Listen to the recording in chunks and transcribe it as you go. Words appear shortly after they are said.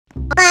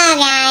Hello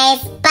guys,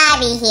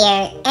 Bobby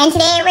here, and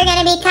today we're going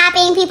to be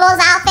copying people's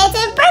outfits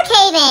in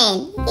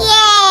Brookhaven.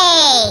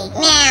 Yay!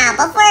 Now,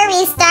 before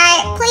we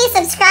start, please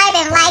subscribe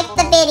and like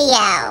the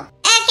video.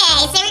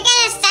 Okay, so we're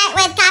going to start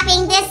with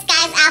copying this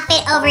guy's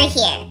outfit over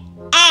here.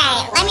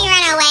 Alright, let me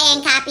run away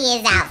and copy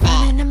his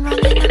outfit. I'm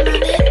running.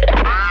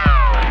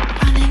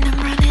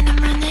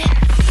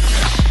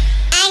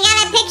 I got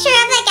a picture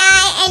of the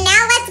guy, and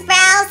now let's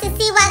browse to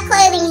see what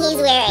clothing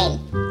he's wearing.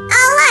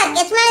 Oh look,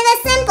 it's one of the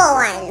simple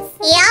ones.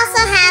 He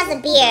also has a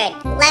beard.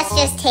 Let's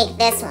just take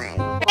this one.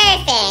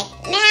 Perfect.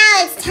 Now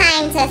it's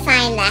time to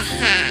find the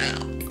hat.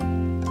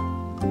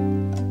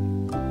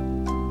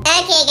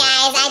 Okay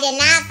guys, I did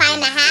not find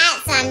the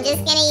hat, so I'm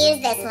just gonna use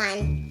this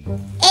one.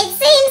 It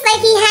seems like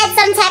he had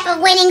some type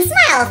of winning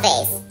smile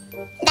face.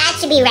 That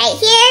should be right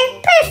here.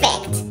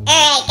 Perfect.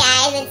 Alright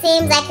guys, it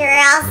seems like we're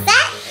all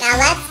set. Now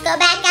let's go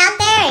back out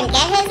there and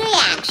get his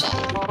reaction.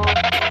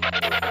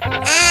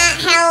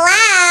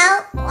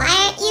 Hello? Why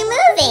aren't you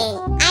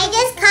moving? I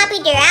just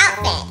copied your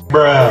outfit.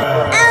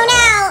 Bruh. Oh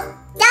no!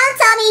 Don't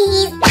tell me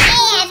he's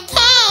AFK!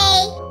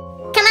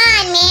 Come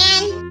on,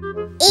 man.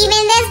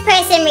 Even this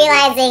person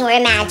realizing we're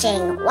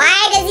matching. Why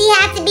does he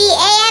have to be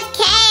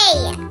AFK?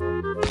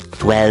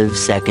 12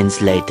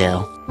 seconds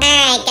later.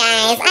 Alright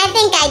guys, I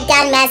think I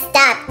done messed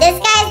up. This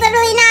guy's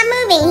literally not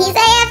moving. He's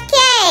AFK.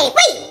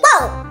 Wait,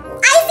 whoa!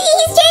 I see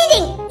he's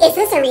changing. Is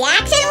this a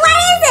reaction? What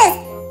is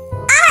this?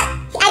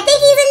 I think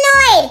he's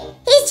annoyed.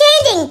 He's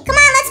changing. Come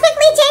on, let's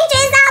quickly change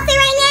his outfit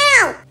right now.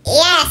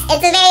 Yes,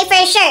 it's a very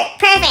first shirt.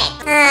 Perfect.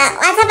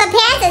 What type of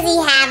pants does he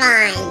have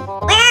on?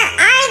 Where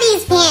are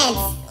these pants?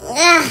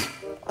 Ugh,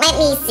 let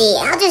me see.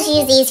 I'll just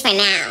use these for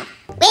now.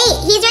 Wait,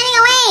 he's running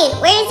away.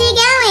 Where is he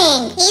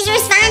going? He's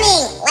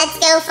responding. Let's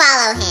go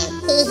follow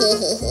him.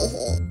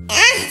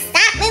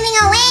 Stop moving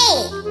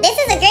away. This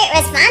is a great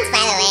response,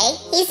 by the way.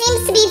 He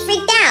seems to be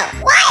freaked out.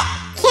 What?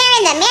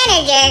 Karen, the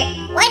manager?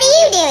 What are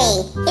you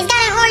doing? He's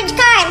got an orange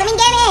card. Let me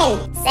get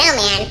in. So,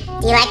 man,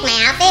 do you like my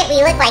outfit?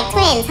 We look like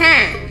twins,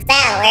 huh? So,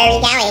 where are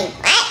we going?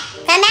 What?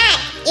 Come back.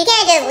 You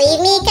can't just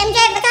leave me. Come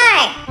drive the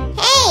car.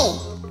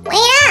 Hey,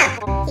 wait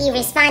up. He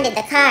responded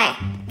the car.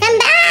 Come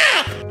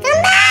back.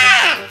 Come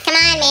back. Come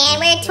on, man.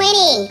 We're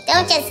twinning.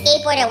 Don't just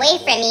skateboard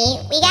away from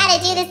me. We gotta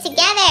do this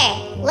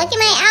together. Look at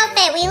my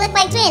outfit. We look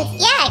like twins.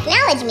 Yeah,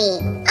 acknowledge me.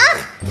 Oh,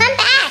 come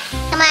back.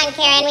 Come on,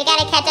 Karen. We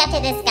gotta catch up to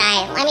this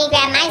guy. Let me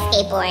grab my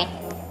skateboard.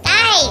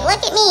 Guy,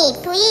 look at me.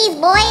 Please,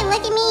 boy,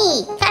 look at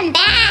me. Come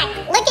back.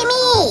 Look at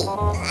me.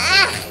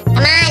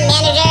 Come on,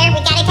 manager.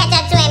 We gotta catch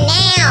up to him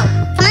now.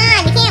 Come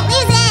on, we can't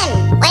lose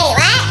him. Wait,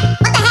 what?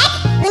 What the heck?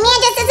 The man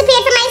just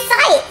disappeared from my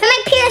sight. From my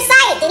pure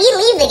sight. Did he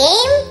leave the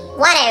game?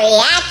 What a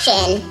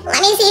reaction.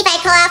 Let me see if I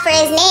call out for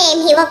his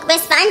name. He won't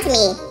respond to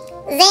me.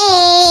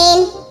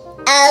 Zane.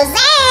 Oh,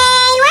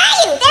 Zane. Where are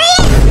you? There he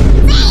is.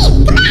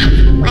 Zane, come back.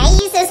 Why are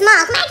you so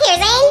small? Come back here,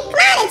 Zane.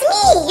 Come on, it's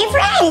me. Your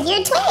friend.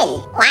 Your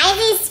twin. Why is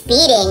he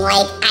speeding?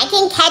 Like, I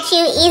can catch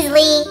you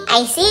easily.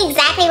 I see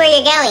exactly where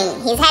you're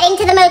going. He's heading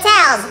to the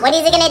motels. What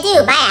is he gonna do?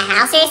 Buy a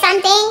house or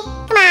something?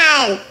 Come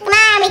on. Come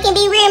on, we can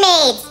be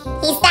roommates.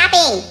 He's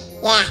stopping.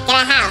 Yeah, get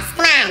a house.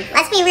 Come on,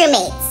 let's be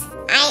roommates.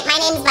 My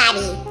name's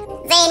Bobby.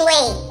 Zane,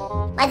 wait.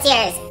 What's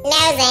yours? No,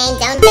 Zane,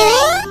 don't do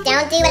it.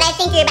 Don't do what I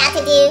think you're about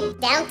to do.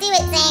 Don't do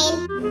it, Zane.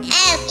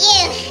 Oh,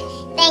 phew.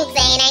 Thanks,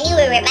 Zane. I knew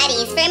we were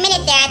buddies. For a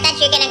minute there, I thought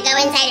you were gonna go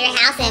inside your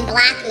house and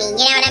block me.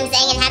 You know what I'm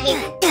saying? And have you...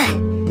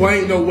 Boy,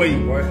 ain't no way,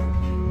 boy.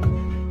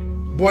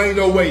 Boy, ain't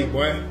no way,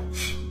 boy.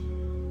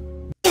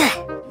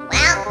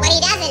 Well, what he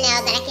doesn't know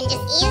is that I can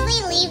just easily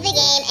leave the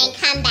game and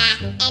come back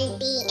and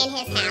be in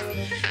his house.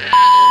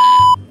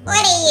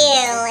 What are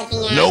you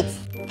looking at? Nope.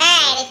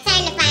 Alright, it's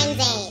time to find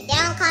Zane.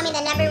 Don't call me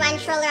the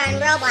 #1 troller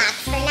on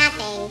Roblox for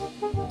nothing.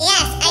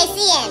 Yes, I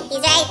see him.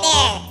 He's right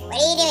there.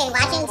 What are you doing,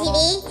 watching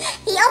TV?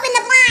 He opened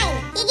the blind.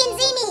 He can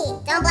see me.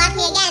 Don't block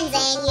me again,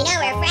 Zane. You know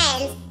we're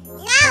friends.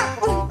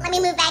 No! Let me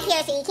move back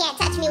here so he can't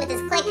touch me with his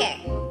clicker.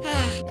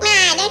 Come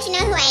on, don't you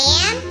know who I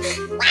am?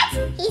 What?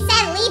 He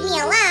said leave me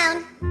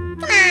alone.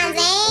 Come on,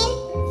 Zane.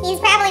 He's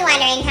probably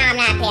wondering how I'm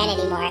not banned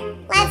anymore.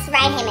 Let's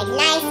write him a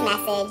nice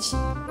message.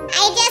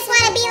 I just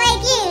want to be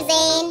like you,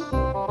 Zane.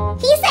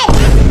 He said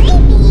that's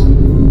creepy.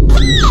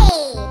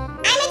 Hey!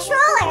 I'm a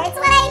troller. It's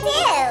what I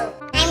do.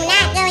 I'm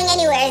not going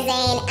anywhere,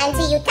 Zane,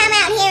 until you come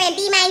out here and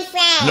be my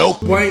friend.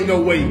 Nope. Boy, ain't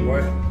no way,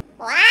 boy.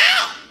 What?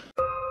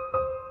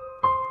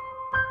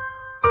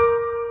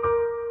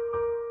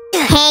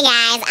 Hey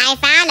guys, I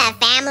found a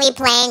family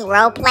playing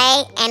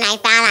roleplay, and I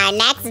found our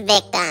next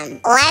victim.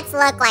 Let's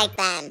look like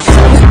them.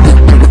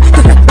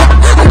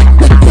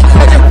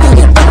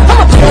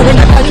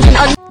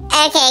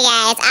 Okay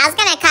guys, I was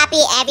gonna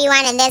copy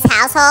everyone in this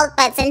household,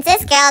 but since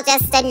this girl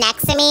just stood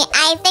next to me,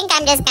 I think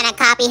I'm just gonna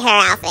copy her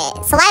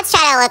outfit. So let's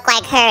try to look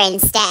like her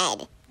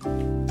instead.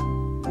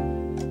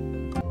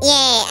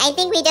 Yay, I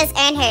think we just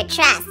earned her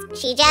trust.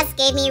 She just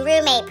gave me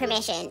roommate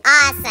permission.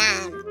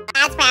 Awesome.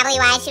 That's probably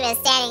why she was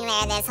standing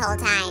there this whole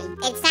time.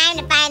 It's time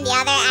to find the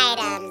other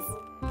items.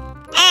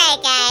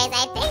 Alright guys,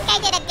 I think I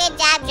did a good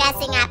job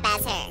dressing up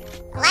as her.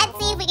 Let's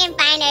see if we can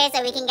find her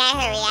so we can get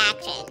her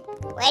reaction.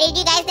 Where did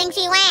you guys think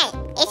she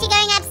went? Is she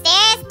going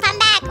upstairs? Come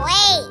back,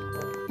 wait.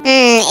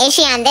 Is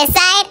she on this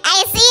side?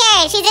 I see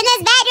her. She's in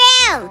this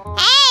bedroom.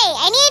 Hey,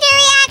 I need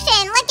your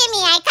reaction. Look at me.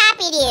 I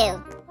copied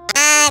you.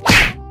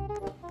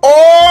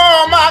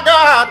 Oh my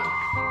God!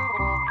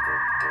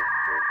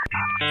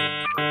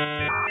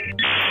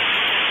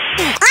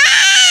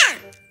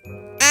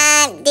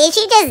 Did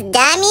she just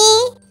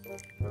dummy?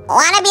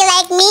 Wanna be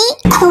like me?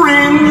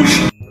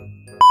 Cringe!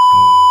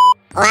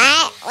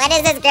 What? What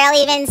is this girl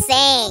even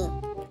saying?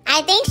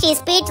 I think she's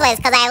speechless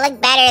because I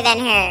look better than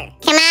her.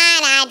 Come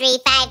on,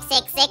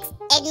 Audrey566.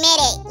 Admit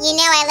it. You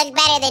know I look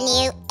better than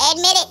you.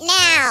 Admit it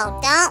now.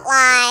 Don't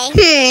lie.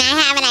 I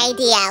have an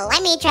idea.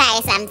 Let me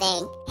try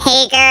something.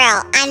 Hey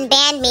girl,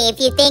 unban me if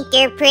you think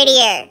you're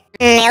prettier.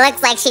 It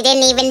looks like she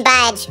didn't even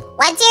budge.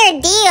 What's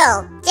your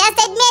deal? Just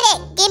admit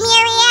it. Give me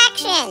a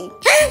reaction.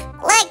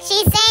 Look,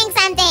 she's saying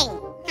something.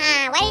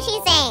 What is she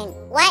saying?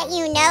 What,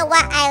 you know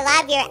what, I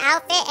love your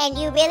outfit and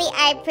you really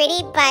are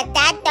pretty, but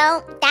that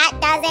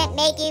doesn't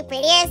make you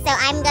prettier, so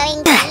I'm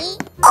going to eat.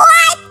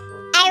 What?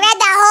 I read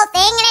the whole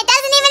thing and it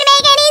doesn't even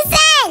make any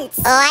sense.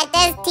 What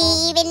does T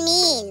even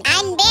mean?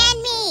 Unban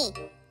me.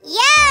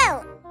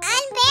 Yo,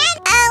 unban?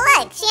 Oh,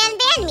 look, she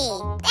unbanned me.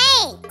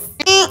 Thanks.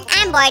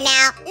 I'm bored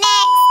now.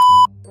 Next.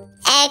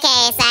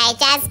 Okay, so I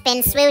just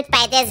been swooped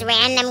by this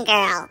random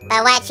girl.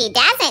 But what she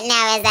doesn't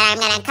know is that I'm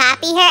gonna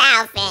copy her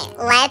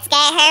outfit. Let's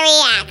get her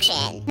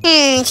reaction.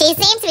 She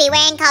seems to be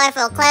wearing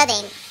colorful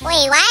clothing.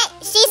 Wait, what?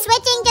 She's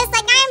switching just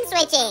like I'm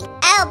switching.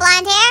 Oh,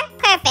 blonde hair?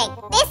 Perfect.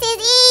 This is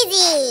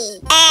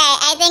easy. Alright,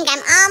 I think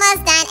I'm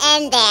almost done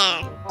in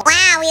there.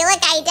 Wow, we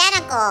look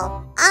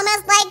identical.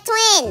 Almost like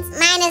twins,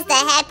 minus the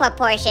head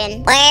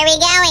proportion. Where are we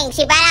going?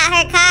 She brought out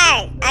her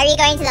card. Are we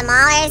going to the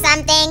mall or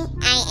something?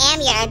 I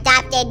am your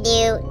adopted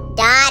new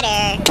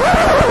daughter.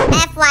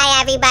 FY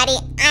everybody,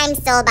 I'm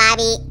still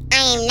Bobby.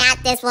 I am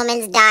not this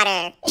woman's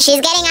daughter.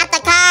 She's getting out the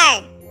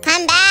car.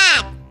 Come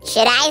back.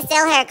 Should I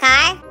steal her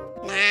car?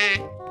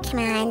 Nah. Come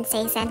on,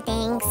 say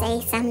something,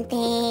 say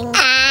something.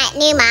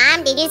 New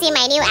mom, did you see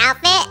my new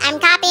outfit? I'm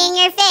copying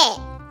your fit.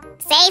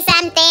 Say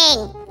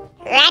something.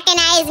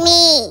 Recognize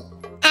me.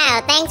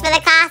 Oh, thanks for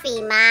the coffee,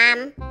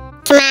 Mom.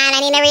 Come on, I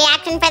need a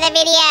reaction for the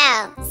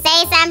video.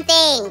 Say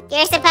something.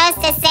 You're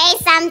supposed to say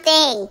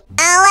something.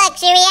 Oh, look,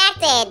 she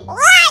reacted.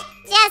 What?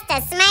 Just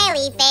a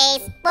smiley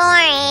face.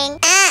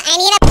 Boring. I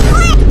need a...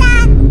 What the...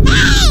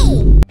 Hey!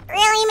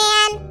 Really,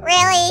 man?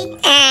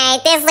 Really? Alright,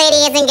 this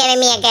lady isn't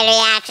giving me a good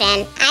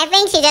reaction. I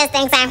think she just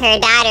thinks I'm her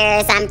daughter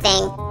or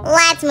something.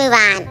 Let's move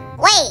on.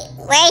 Wait,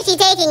 where is she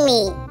taking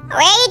me? Where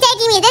are you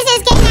taking me? This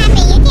is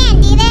kidnapping. You can't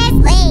do this.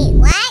 Wait,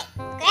 what?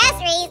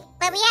 Groceries?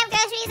 But we have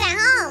groceries at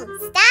home.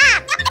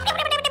 Stop.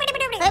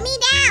 Put me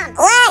down.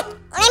 Look,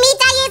 let me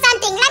tell you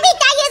something. Let me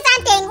tell you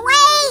something.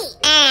 Wait.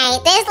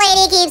 Alright, this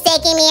lady keeps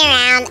taking me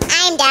around.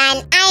 I'm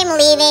done. I'm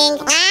leaving.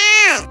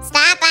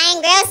 Stop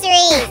buying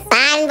groceries.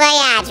 Bon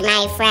voyage,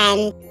 my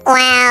friend.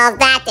 Well,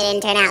 that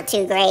didn't turn out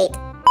too great.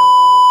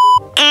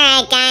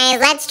 Alright, guys,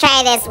 let's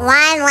try this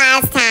one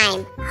last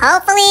time.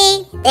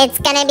 Hopefully, it's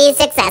gonna be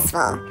successful.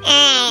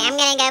 Alright, I'm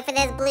gonna go for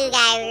this blue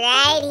guy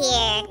right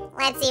here.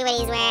 Let's see what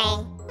he's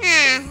wearing.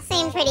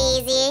 Seems pretty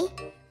easy.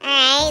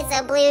 Alright,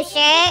 so blue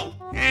shirt.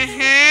 Right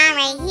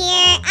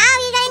here. Oh,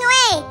 he's running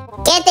away.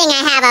 Good thing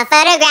I have a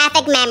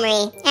photographic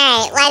memory.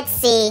 Alright, let's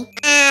see.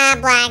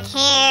 Black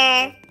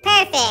hair.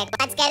 Perfect.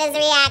 Let's get his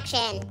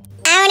reaction.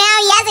 Oh no,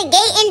 he has a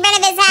gate in front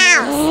of his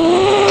house.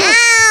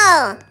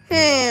 Oh!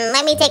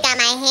 Let me take out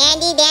my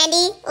handy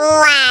dandy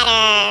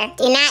ladder.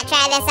 Do not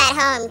try this at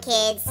home,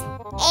 kids.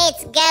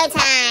 It's go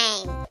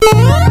time.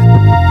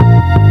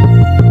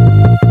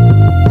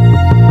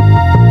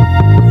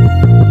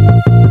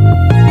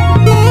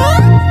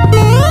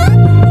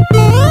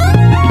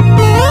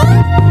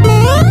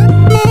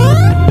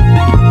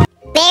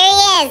 There he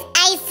is.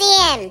 I see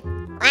him.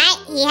 What?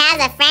 He has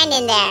a friend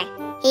in there.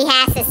 He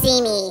has to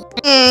see me.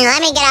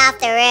 Let me get off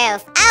the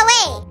roof. Oh,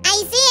 wait.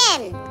 I see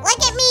him.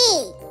 Look at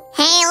me.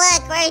 Hey,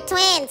 look. We're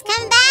twins.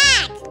 Come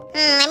back.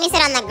 Let me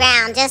sit on the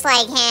ground just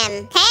like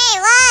him. Hey,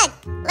 look.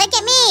 Look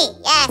at me.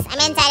 Yes, I'm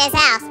inside his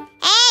house.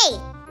 Hey,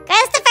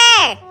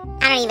 Christopher.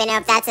 I don't even know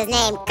if that's his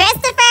name.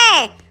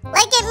 Christopher.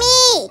 Look at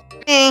me.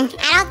 I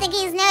don't think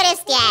he's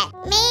noticed yet.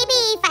 Maybe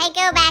if I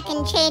go back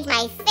and change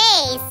my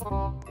face.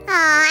 Oh,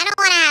 I don't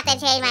want to have to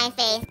change my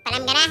face, but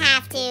I'm going to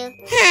have to.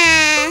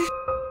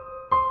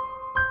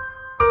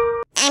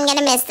 I'm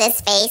gonna miss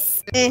this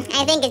face.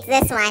 I think it's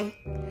this one.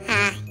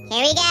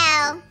 Here we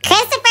go.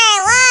 Christopher,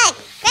 look!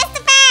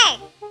 Christopher!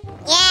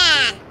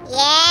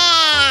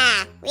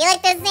 Yeah! We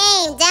look the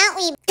same, don't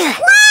we?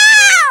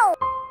 Wow!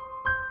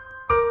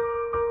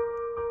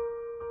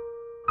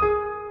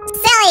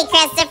 Silly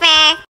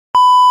Christopher!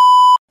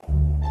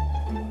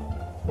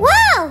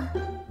 Whoa!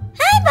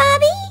 Hi,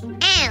 Bobby!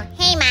 Oh,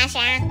 hey,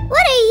 Masha.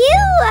 What are you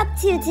up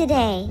to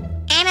today?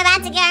 I'm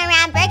about to go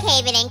around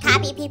Brookhaven and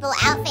copy people's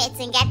outfits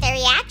and get their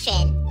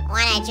reaction.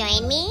 Wanna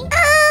join me?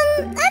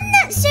 I'm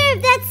not sure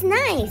if that's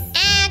nice.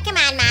 Come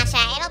on, Masha.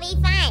 It'll be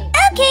fun.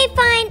 Okay,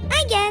 fine.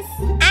 I guess.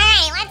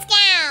 Alright, let's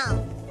go.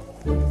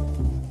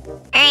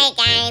 Alright,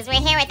 guys.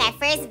 We're here with our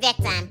first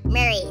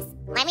Maurice,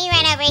 let me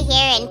run over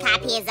here and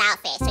copy his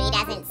outfit so he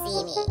doesn't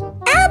see me.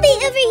 I'll be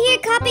over here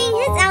copying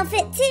his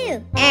outfit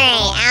too.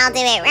 Alright, I'll do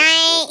it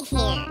right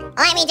here.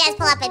 Let me just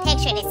pull up a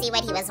picture to see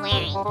what he was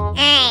wearing.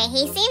 Alright,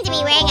 he seemed to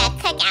be wearing a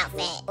cook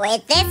outfit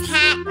with this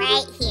hat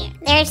right here.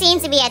 There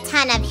seems to be a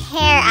ton of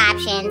hair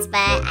options, but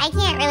I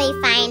can't really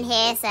find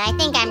his, so I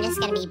think I'm just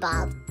gonna be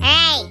bald.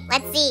 Alright,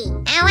 let's see.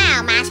 Oh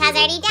wow, Masha's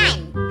already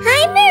done.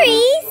 Hi,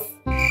 Maurice.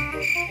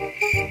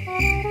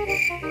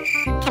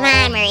 Come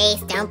on,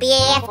 Maurice, don't be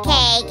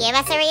AFK. Give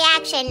us a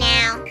reaction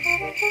now.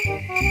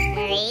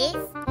 Maurice?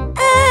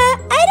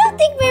 I don't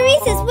think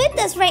Maurice is with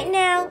us right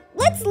now.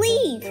 Let's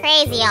leave.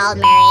 Crazy old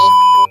Maurice.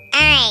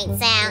 Alright,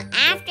 so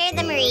after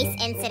the Maurice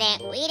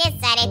incident, we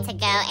decided to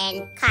go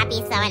and copy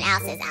someone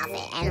else's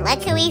outfit. And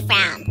look who we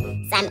found.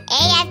 Some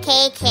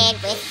AFK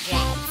kid with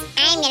dreads.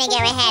 I'm gonna go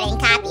ahead and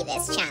copy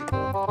this chump.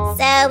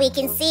 So we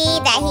can see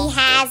that he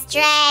has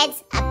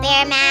dreads, a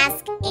bear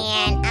mask,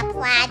 and a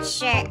plaid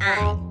shirt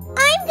on.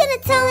 I'm gonna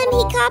tell him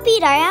he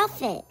copied our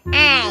outfit.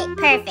 Alright,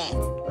 perfect.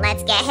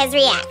 Let's get his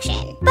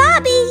reaction.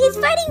 Bobby, he's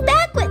fighting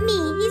back with me.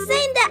 He's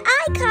saying that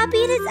I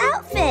copied his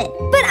outfit.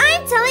 But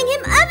I'm telling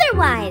him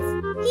otherwise.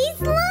 He's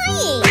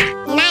lying.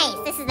 Nice,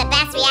 this is the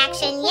best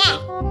reaction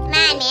yet. Come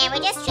on, man,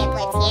 we're just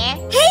triplets here.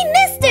 Hey,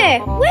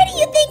 mister, where do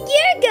you think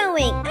you're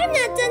going? I'm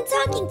not done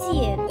talking to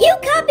you. You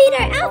copied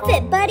our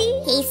outfit,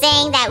 buddy. He's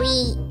saying that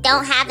we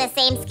don't have the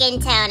same skin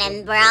tone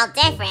and we're all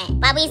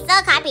different. But we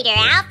still copied your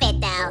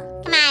outfit,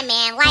 though. Come on,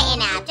 man,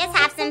 lighten up. Just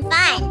have some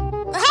fun.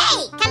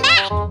 Hey, come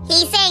back.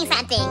 He's saying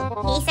something.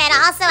 He said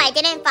also I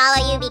didn't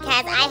follow you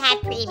because I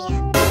had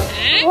premium.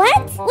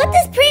 What? What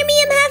does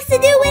premium have to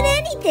do with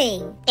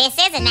anything? This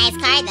is a nice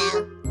car,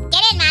 though.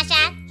 Get in,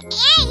 Masha.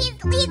 Hey, he's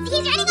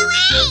running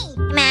away.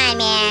 Come on,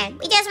 man.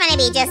 We just want to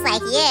be just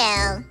like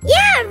you.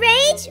 Yeah,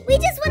 Rage. We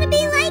just want to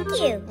be like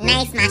you.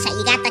 Nice, Masha.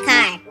 You got the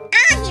car.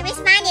 Oh, he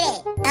responded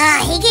it. Oh,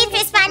 he keeps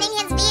responding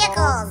his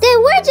vehicles. Then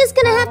we're just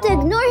gonna have to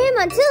ignore him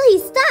until he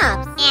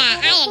stops.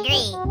 Yeah, I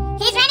agree.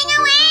 He's running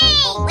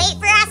away. Wait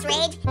for us,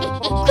 Rage.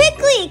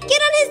 Quickly,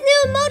 get on his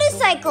new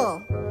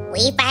motorcycle.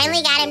 We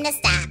finally got him to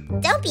stop.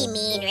 Don't be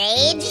mean,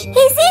 Rage.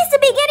 He seems to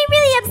be getting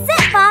really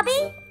upset,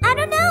 Bobby. I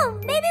don't know.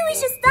 Maybe we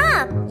should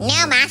stop.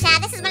 No, Masha.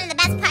 This is one of the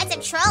best parts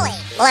of trolling.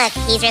 Look,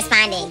 he's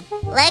responding.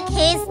 Look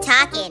who's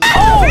talking.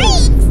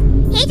 Freaks!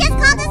 He just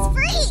called us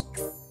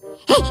freaks.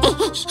 Hey,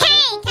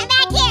 come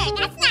back here.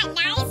 That's not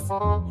nice.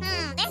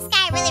 This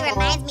guy really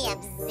reminds me of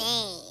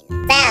Zane.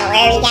 So, where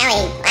are we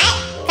going? What?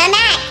 Come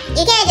back.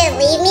 You can't just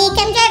leave me.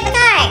 Come drive the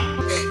car.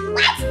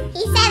 What?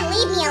 He said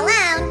leave me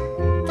alone.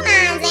 Come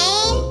on,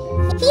 Zane.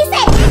 He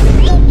said that's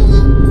creepy.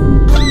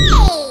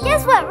 Hey!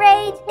 Guess what,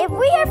 Rage? If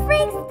we are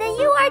freaks, then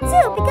you are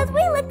too, because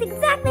we looked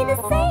exactly the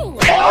same.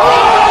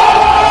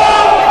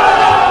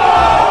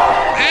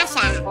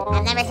 Masha,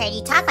 I've never heard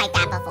you talk like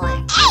that before.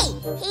 Hey!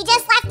 He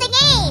just left the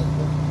game!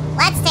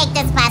 Let's take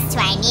this bus to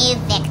our new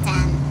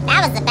victim.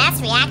 That was the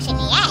best reaction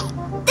yet.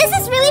 This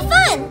is really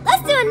fun.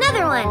 Let's do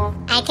another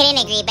one. I couldn't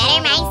agree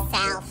better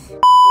myself.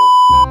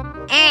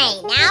 Alright,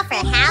 now for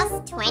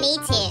house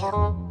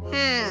 22.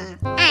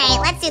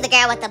 Alright, let's do the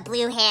girl with the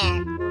blue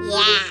hair.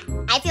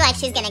 Yeah, I feel like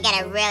she's gonna get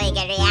a really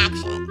good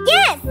reaction.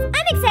 Yes,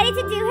 I'm excited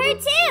to do her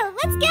too.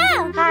 Let's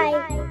go. Hi.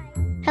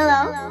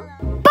 Hello.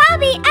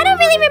 Bobby, I don't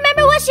really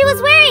remember what she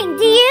was wearing.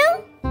 Do you?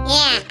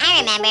 Yeah,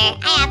 I remember.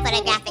 I have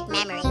photographic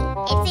memory.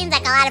 It seems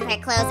like a lot of her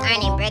clothes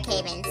aren't in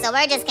Brookhaven, so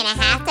we're just gonna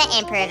have to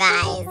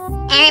improvise.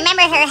 I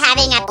remember her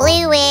having a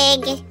blue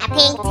wig, a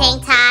pink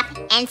tank top,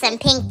 and some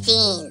pink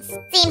jeans.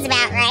 Seems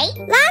about right.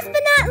 Last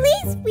but not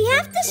least, we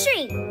have to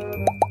shrink.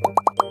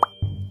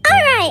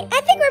 Alright,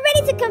 I think we're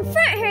ready to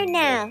confront her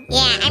now.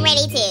 Yeah, I'm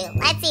ready too.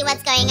 Let's see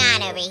what's going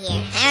on over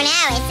here. I don't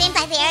know, it seems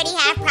like they already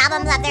have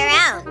problems of their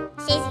own.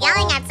 She's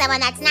yelling at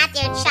someone that's not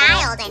their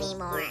child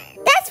anymore.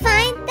 That's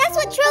fine. That's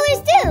what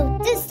trollers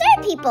do.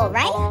 Disturb people,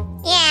 right?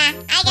 Yeah,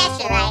 I guess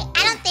you're right.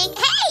 I don't think...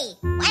 Hey!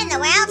 What in the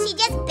world? She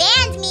just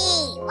banned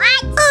me!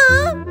 What?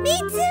 Aw, me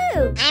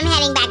too. I'm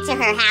heading back to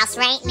her house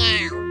right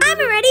now. I'm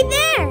already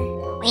there.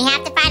 We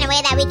have to find a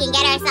way that we can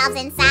get ourselves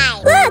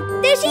inside.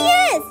 Look, there she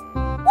is.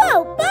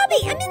 Whoa,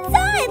 Bobby, I'm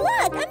inside.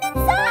 Look, I'm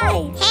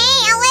inside. Hey,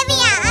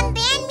 Olivia,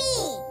 unban me.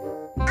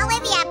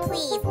 Olivia,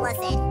 please,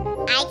 listen.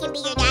 I can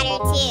be your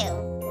daughter too.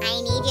 I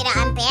need you to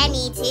unban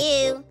me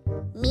too.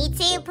 Me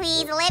too,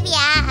 please, Olivia.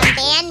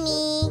 Unban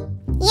me.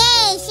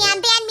 Yay, she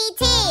unbanned me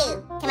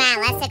too. Come on,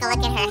 let's take a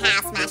look at her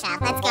house, Masha.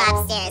 Let's go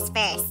upstairs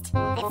first.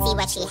 Let's see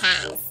what she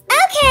has.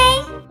 Okay.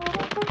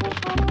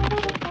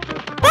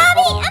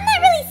 Bobby, I'm not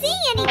really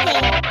seeing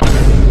anything.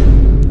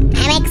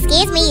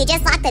 Excuse me, you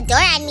just locked the door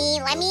on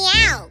me. Let me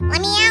out.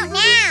 Let me out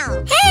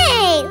now.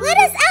 Hey, let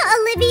us out,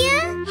 Olivia.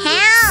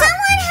 Help.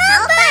 Someone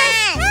help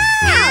us.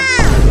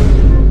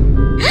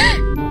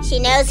 Help. She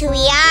knows who we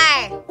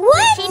are.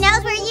 What? She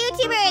knows we're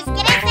YouTubers.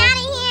 Get us out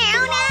of here.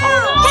 Oh, no.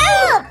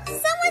 Help.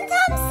 Someone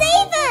come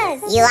save us.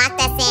 You locked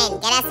us in.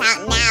 Get Let us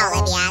out now,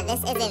 Olivia.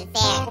 This isn't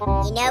fair.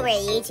 You know we're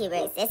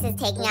YouTubers. This is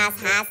taking us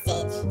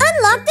hostage.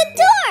 Unlock the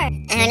door!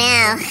 Oh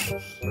no.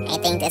 I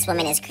think this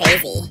woman is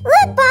crazy.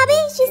 Look, Bobby,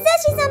 she says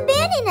she's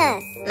unbanning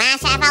us.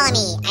 Masha, follow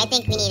me. I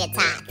think we need to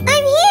talk.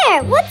 I'm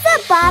here. What's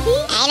up, Bobby?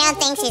 I don't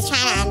think she's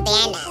trying to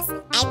unban us.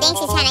 I think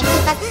she's trying to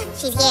keep us...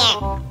 She's here.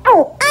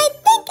 Oh, I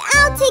think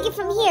I'll take it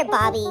from here,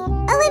 Bobby.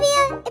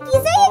 Olivia, if you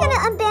say you're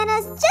gonna unban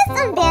us, just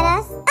unban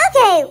us.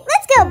 Okay,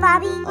 let's go,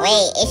 Bobby.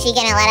 Wait, is she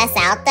gonna let us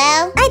out,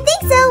 though? I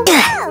think so.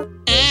 Wow.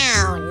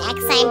 Ow.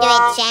 Next time, do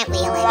it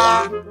gently,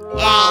 Olivia.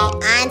 Alright,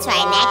 on to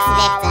our next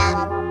victim.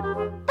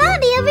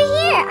 Bobby, over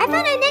here. I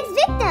found our next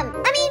victim.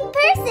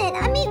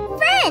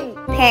 Friend.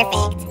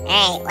 Perfect.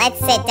 Alright, let's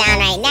sit down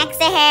right next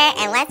to her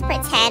and let's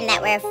pretend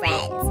that we're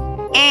friends.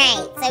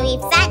 Alright, so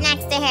we've sat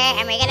next to her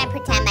and we're gonna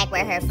pretend like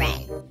we're her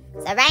friend.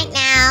 So right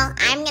now,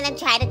 I'm gonna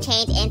try to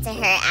change into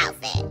her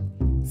outfit.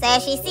 So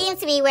she seems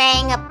to be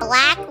wearing a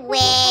black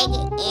wig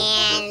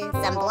and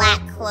some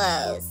black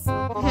clothes.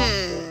 I'm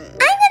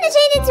gonna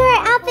change into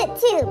her outfit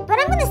too, but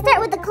I'm gonna start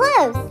with the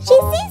clothes. She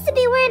seems to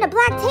be wearing a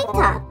black tank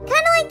top,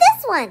 kinda like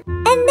this one.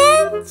 And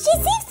then she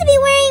seems to be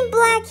wearing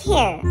black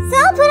hair, so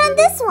I'll put on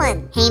this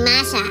one. Hey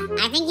Masha,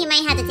 I think you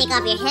might have to take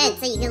off your hood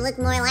so you can look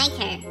more like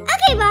her.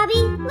 Okay,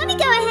 Bobby, let me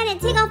go ahead and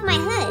take off my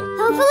hood.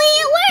 Hopefully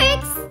it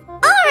works.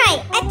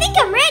 Alright, I think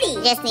I'm ready.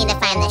 Just need to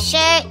find the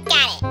shirt.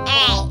 Got it.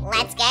 Alright,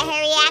 let's get her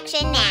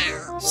reaction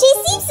now. She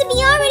seems to be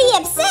already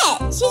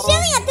upset. She's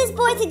yelling at this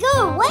boy to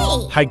go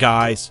away. Hi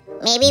guys.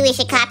 Maybe we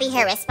should copy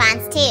her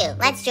response too.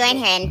 Let's join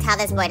her and tell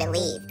this boy to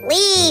leave.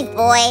 Leave,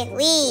 boy,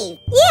 leave.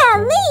 Yeah,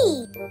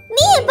 leave.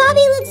 Me and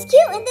Bobby looks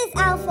cute in this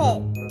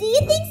outfit. Do you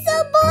think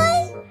so,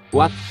 boy?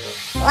 What?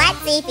 Let's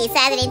see if he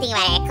says anything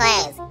about our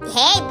clothes.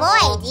 Hey,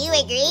 boy, do you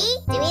agree?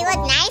 Do we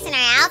look nice in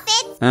our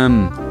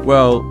outfits?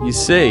 Well, you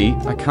see,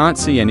 I can't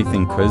see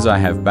anything because I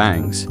have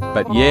bangs.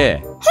 But yeah.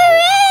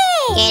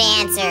 Hooray! Good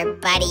answer,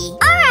 buddy.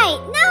 Alright,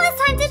 now it's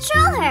time to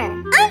troll her.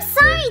 I'm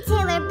sorry,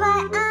 Taylor,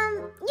 but,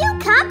 you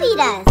copied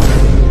us.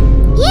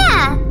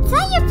 Yeah,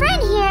 tell your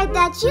friend here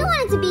that you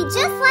wanted to be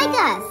just like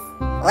us.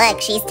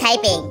 Look, she's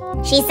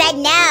typing. She said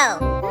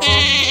no.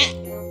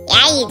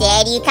 Yeah, you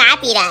did. You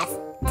copied us.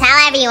 Tell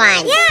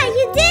everyone. Yeah,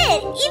 you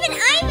did. Even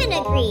Ivan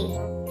agreed.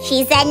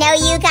 She said no,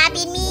 you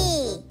copied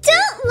me.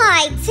 Don't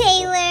lie,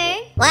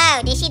 Taylor.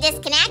 Whoa, did she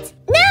disconnect?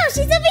 No,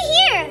 she's over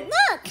here.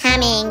 Look.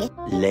 Coming.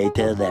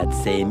 Later that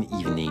same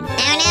evening.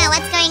 Oh no,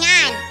 what's going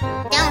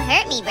on? Don't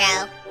hurt me,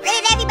 bro.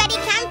 Where did everybody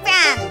come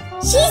from?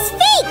 She's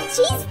fake.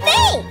 She's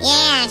fake.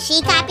 Yeah,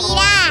 she copied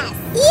us.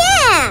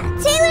 Yeah,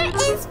 Taylor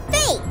is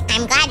fake.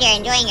 I'm glad you're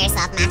enjoying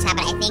yourself, Masha,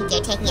 but I think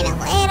you're taking it a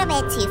little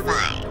bit too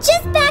far.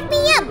 Just back me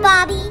up,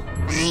 Bobby.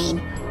 Fine.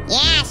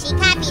 Yeah, she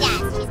copied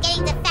us. She's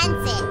getting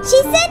defensive. She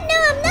said no,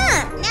 I'm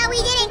not. No, we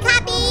didn't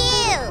copy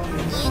you.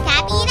 You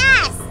copied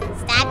us.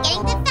 Stop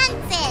getting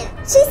defensive.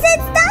 She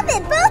said stop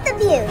it, both of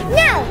you.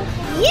 No,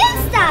 you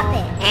stop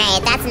it.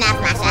 Alright, that's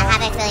enough, Masha. I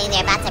have a feeling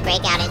they're about to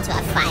break out into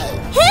a fight.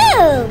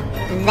 Who?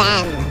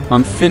 Them.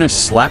 I'm finna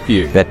slap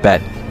you.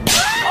 Bet.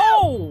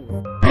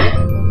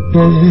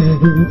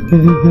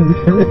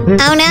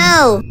 Oh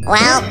no!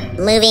 Well,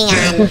 moving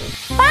on.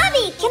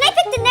 Bobby, can I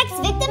pick the next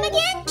victim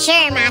again?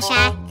 Sure,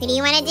 Masha. Who do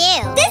you want to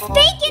do? This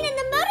bacon in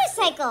the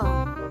motorcycle.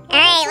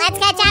 Alright, let's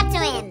catch up to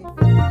him.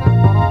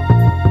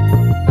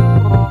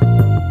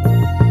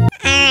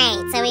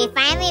 Alright, so we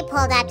finally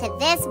pulled up to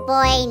this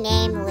boy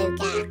named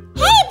Luca.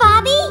 Hey,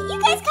 Bobby, you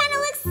guys kind of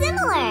look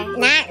similar.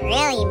 Not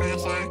really,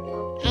 Masha.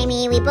 I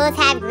mean, we both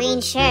have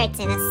green shirts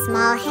and a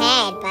small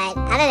head, but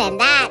other than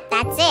that,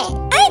 that's it.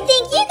 I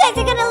think you guys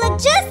are gonna look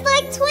just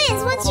like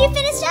twins once you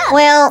finish up.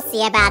 We'll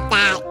see about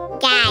that.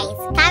 Guys,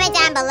 comment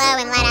down below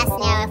and let us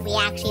know if we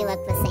actually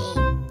look the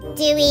same.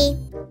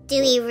 Do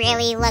we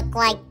really look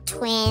like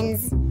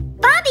twins?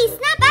 Bobby,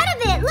 snap out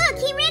of it. Look,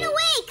 he ran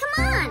away. Come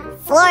on.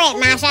 Floor it,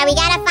 Masha. We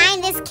gotta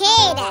find this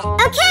kid.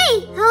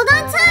 Okay, hold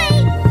on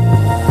tight.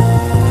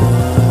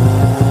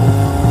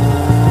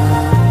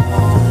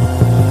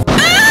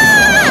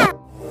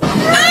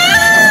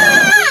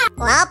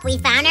 Well, we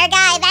found our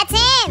guy. That's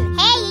him.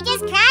 Hey, you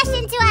just crashed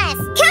into us.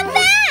 Come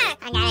back.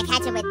 I gotta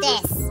catch him with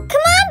this. Come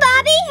on,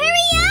 Bobby.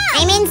 Hurry up.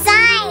 I'm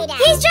inside.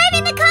 He's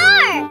driving the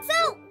car.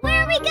 So,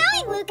 where are we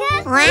going,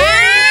 Luca? Wow,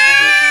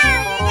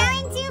 you're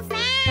going too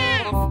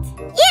fast.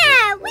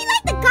 Yeah, we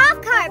like the golf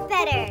cart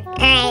better. All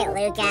right,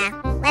 Luca.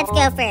 Let's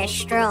go for a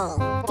stroll.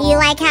 Do you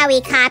like how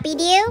we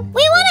copied you?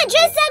 We want to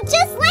dress up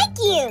just like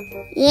you.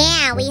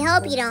 Yeah, we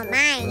hope you don't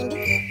mind.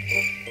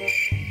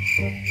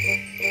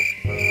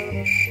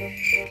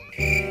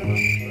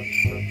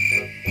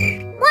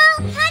 Well,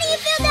 how do you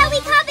feel that we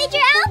copied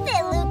your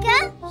outfit, Luca?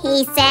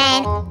 He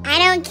said, I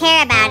don't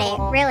care about it.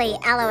 Really,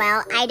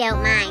 LOL, I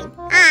don't mind.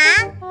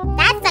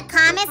 That's the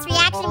calmest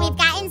reaction we've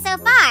gotten so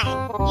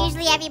far.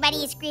 Usually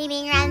everybody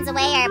screaming runs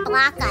away or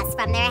block us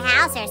from their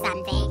house or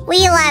something.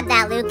 We love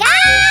that, Luca.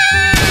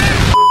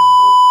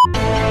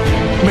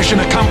 Mission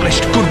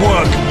accomplished. Good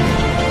work.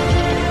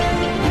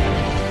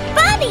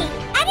 Bobby,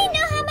 I didn't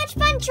know how much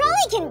fun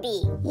trolling can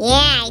be.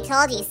 Yeah, I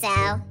told you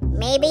so.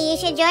 maybe you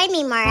should join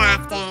me more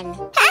often.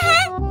 Haha,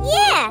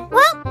 yeah.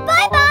 Well,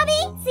 bye, Bobby.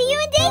 See you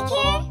in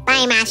daycare.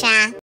 Bye,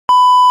 Masha.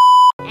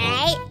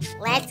 Alright,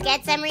 let's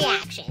get some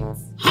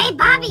reactions. Hey,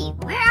 Bobby,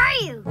 where are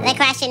you? The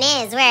question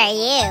is, where are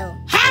you?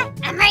 Huh?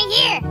 I'm right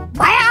here.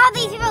 Why are all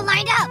these people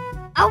lined up?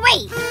 Oh,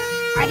 wait.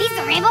 Are these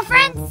the Rainbow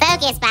Friends?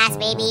 Focus, boss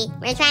baby.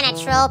 We're trying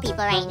to troll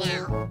people right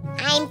now.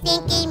 I'm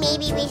thinking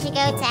maybe we should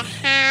go to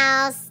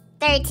house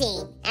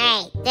 13.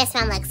 Alright, this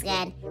one looks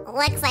good.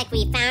 Looks like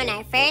we found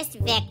our first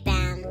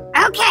victim.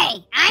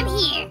 Okay, I'm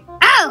here.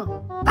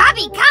 Oh,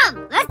 Bobby,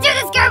 come. Let's do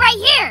this girl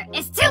right here.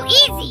 It's too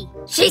easy.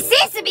 She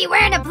seems to be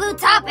wearing a blue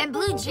top and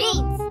blue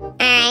jeans.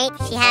 Alright,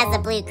 she has the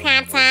blue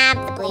crop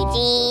top, the blue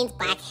jeans,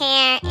 black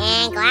hair,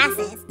 and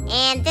glasses.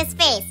 And this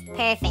face,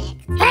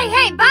 perfect.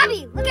 Hey,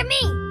 Bobby, look at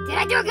me. Did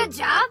I do a good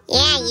job?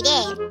 Yeah, you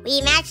did.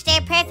 We matched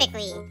her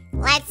perfectly.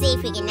 Let's see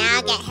if we can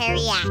now get her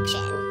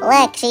reaction.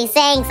 Look, she's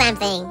saying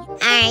something.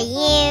 Are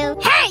you...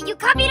 Hey, you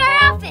copied our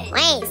outfit.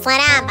 Wait, slow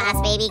down,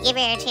 boss baby. Give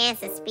her a chance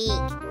to speak.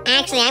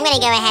 Actually, I'm gonna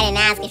go ahead and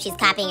ask if she's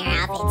copying her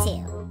outfit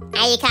too.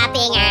 Are you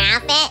copying her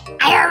outfit?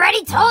 I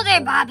already told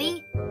her,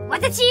 Bobby.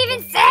 What did she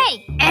even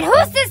say? And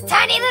who's this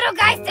tiny little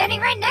guy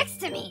standing right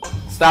next to me?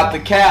 Stop the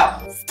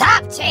cap.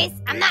 Stop, Chase.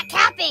 I'm not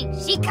capping.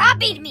 She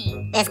copied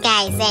me. This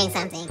guy is saying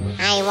something.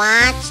 I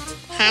watched.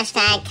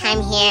 Hashtag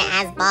come here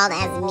as bald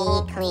as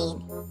me clean.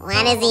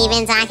 What is he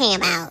even talking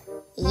about?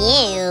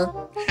 You?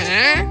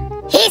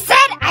 Huh? He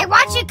said, I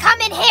want you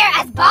come in here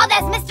as bald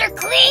as Mr.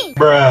 Clean.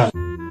 Bruh.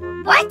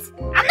 What?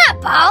 I'm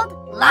not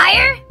bald.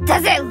 Liar.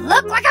 Does it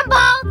look like I'm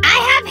bald? I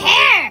have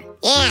hair.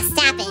 Yeah,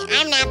 stop it.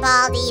 I'm not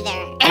bald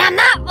either. And I'm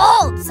not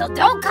old, so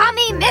don't call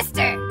me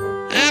mister.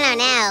 I don't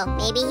know.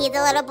 Maybe he's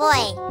a little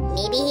boy.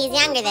 Maybe he's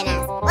younger than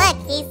us. Look,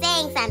 he's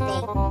saying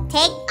something.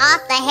 Take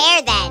off the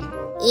hair then.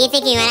 You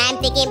thinking what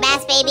I'm thinking,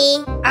 boss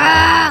baby?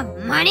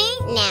 Money?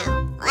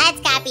 No.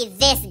 Let's copy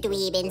this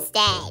dweeb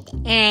instead.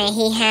 Alright,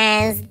 he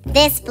has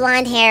this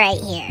blonde hair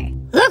right here.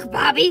 Look,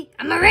 Bobby,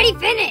 I'm already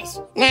finished.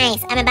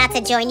 Nice. I'm about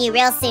to join you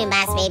real soon,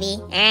 boss baby.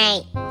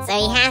 Alright, so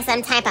he has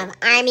some type of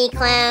army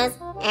clothes.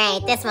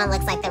 Alright, this one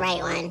looks like the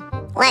right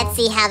one. Let's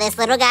see how this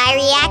little guy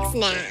reacts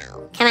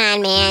now. Come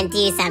on, man,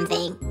 do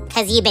something.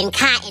 Cause you've been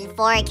caught in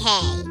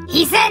 4K.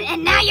 He said,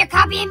 and now you're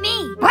copying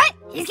me. What?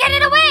 He's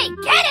getting away.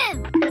 Get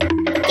him.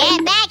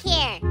 Get back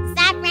here.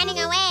 Stop running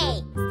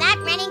away. Stop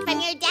running from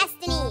your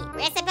destiny.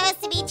 We're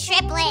supposed to be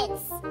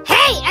triplets.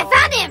 Hey, I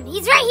found him.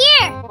 He's right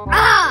here.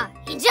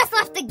 He just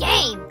left the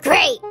game.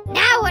 Great.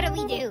 Now what do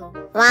we do?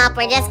 Well,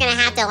 we're just gonna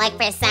have to look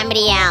for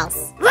somebody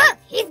else. Look,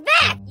 he's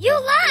back. You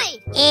lied.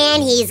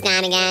 And he's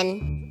gone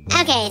again.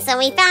 Okay, so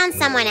we found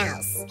someone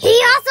else.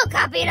 He also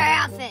copied our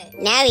outfit.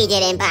 No, he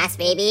didn't, boss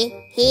baby.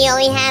 He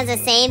only has the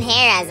same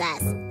hair as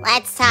us.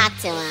 Let's talk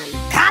to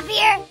him.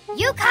 Copier,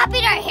 you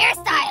copied our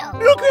hairstyle.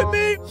 Look at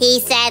me! He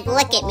said,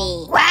 look at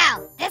me.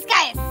 Wow, this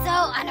guy is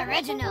so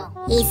unoriginal.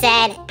 He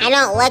said, I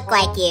don't look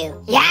like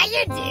you. Yeah,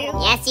 you do.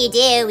 Yes, you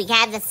do. We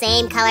have the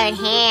same colored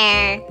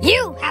hair.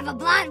 You have a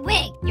blonde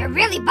wig. You're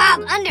really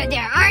bald under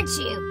there, aren't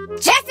you?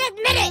 Just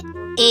admit it.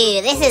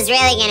 Ooh, this is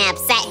really gonna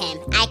upset him.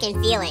 I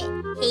can feel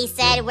it. He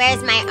said,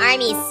 where's my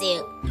army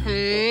suit?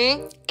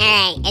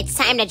 Alright, it's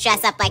time to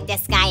dress up like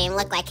this guy and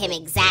look like him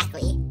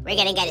exactly. We're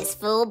gonna get his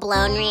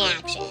full-blown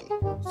reaction.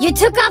 You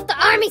took off the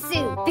army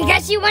suit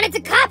because you wanted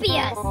to copy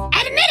us.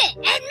 Admit it!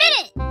 Admit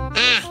it!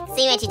 Ah,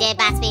 see what you did,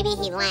 boss baby?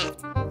 He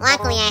left.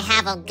 Luckily, I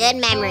have a good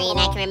memory and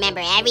I can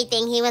remember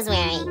everything he was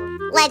wearing.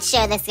 Let's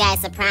show this guy a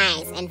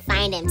surprise and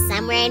find him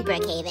somewhere in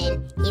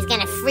Brookhaven. He's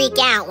gonna freak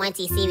out once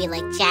he sees we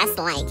look just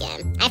like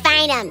him. I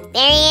find him!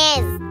 There he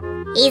is!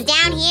 He's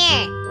down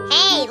here!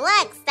 Hey,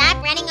 look!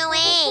 Stop running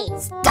away!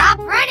 Stop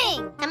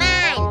running! Come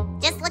on!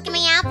 Just look at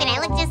my outfit.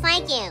 I look just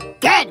like you.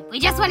 Good. We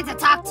just wanted to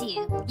talk to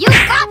you. You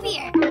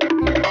copier!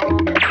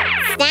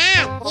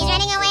 Stop! He's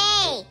running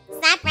away!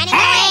 Stop running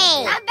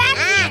Hey! away! Come back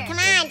here! Come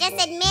on, just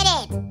admit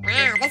it!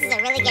 Wow, this is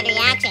a really good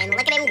reaction.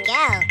 Look at him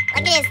go!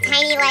 Look at his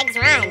tiny legs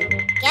run!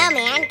 Go,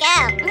 man, go!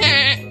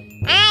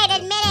 Alright,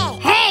 admit it!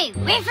 Hey,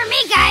 wait for me,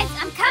 guys!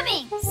 I'm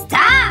coming!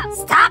 Stop!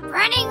 Stop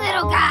running,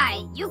 little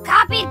guy! You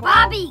copied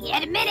Bobby!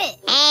 Admit it!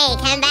 Hey,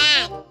 come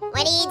back!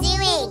 What are you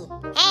doing?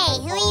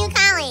 Hey, who are you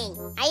calling?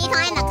 Are you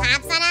calling the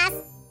cops on us?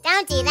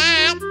 Don't do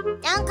that!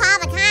 Don't call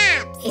the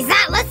cops! He's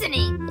not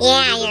listening!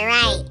 Yeah, you're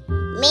right.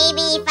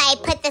 Maybe if I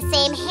put the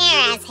same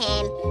hair as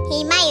him,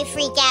 he might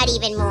freak out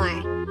even more.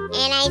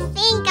 And I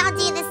think I'll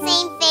do the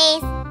same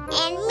face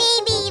and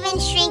maybe even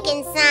shrink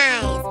in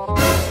size.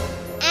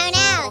 Oh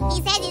no,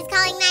 he says he's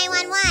calling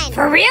 911.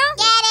 For real?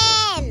 Get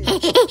him!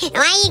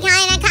 Why are you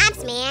calling the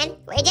cops, man?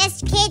 We're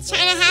just kids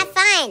trying to have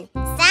fun.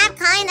 Stop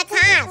calling the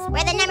cops.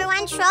 We're the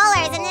 #1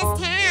 trollers in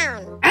this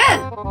town.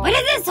 Where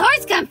did this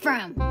horse come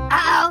from?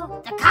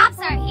 Uh-oh, the cops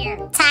are here.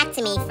 Talk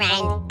to me,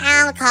 friend.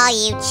 I'll call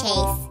you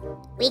Chase.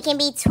 We can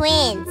be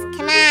twins.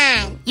 Come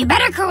on. You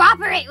better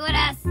cooperate with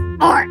us,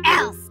 or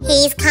else.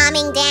 He's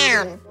calming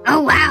down.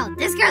 Oh wow,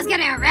 this girl's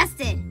getting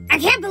arrested. I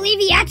can't believe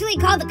he actually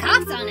called the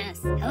cops on us.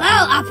 Hello,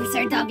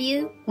 Officer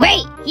W.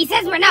 Wait, he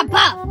says we're not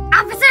buff.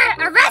 Officer,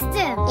 arrest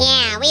him!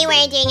 Yeah, we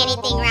weren't doing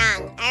anything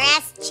wrong.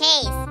 Arrest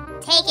Chase.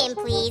 take him,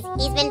 please.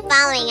 He's been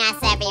following us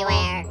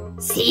everywhere.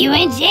 See you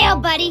in jail,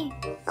 buddy.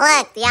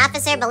 Look, the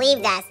officer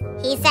believed us.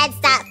 He said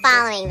stop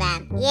following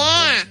them.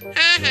 Yeah,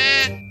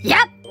 haha.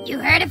 Yep, you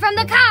heard it from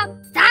the cop.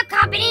 Stop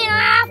copying our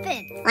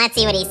outfits. Let's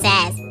see what he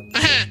says.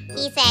 Aha,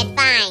 he said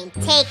fine,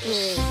 take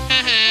me.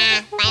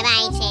 Haha,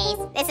 bye-bye, Chase.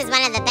 This is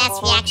one of the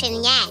best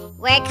reactions yet.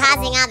 We're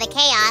causing all the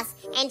chaos,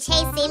 and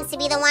Chase seems to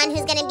be the one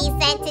who's gonna be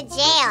sent to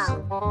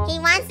jail. He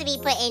wants to be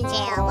put in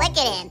jail. Look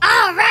at him.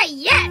 All right,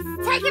 yes.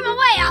 Take him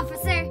away,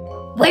 officer.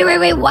 Wait,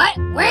 what?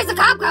 Where's the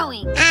cop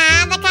going?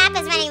 The cop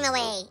is running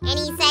away, and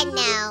he said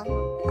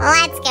no.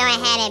 Let's go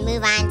ahead and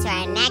move on to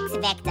our next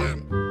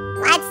victim.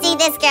 Let's see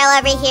this girl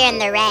over here in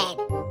the red.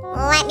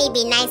 Let me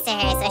be nice to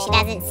her so she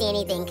doesn't see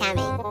anything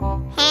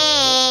coming.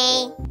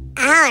 Hey!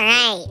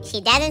 Alright,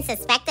 she doesn't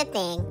suspect a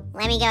thing.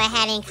 Let me go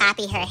ahead and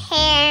copy her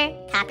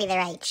hair, copy the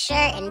right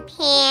shirt and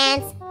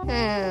pants.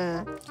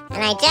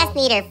 And I just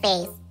need her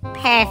face.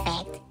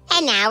 Perfect.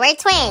 And now we're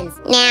twins.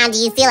 Now, do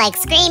you feel like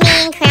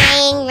screaming,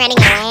 crying, running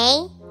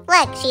away?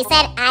 Look, she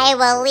said, I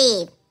will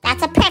leave.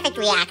 That's a perfect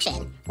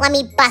reaction. Let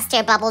me bust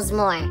her bubbles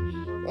more.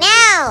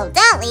 No,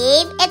 don't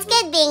leave. It's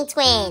good being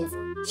twins.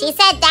 She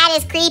said that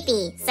is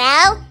creepy.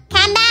 So,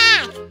 come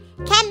back.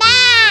 Come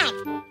back.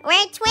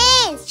 We're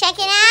twins. Check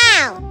it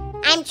out.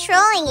 I'm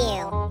trolling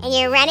you, and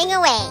you're running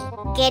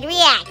away. Good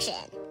reaction.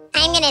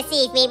 I'm gonna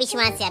see if maybe she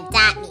wants to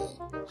adopt me.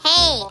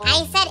 Hey,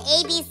 I said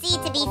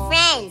ABC to be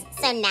friends,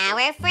 so now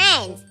we're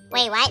friends.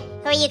 Wait, what?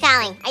 Who are you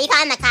calling? Are you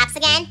calling the cops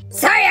again?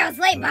 Sorry I was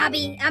late,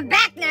 Bobby. I'm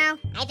back now.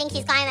 I think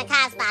she's calling the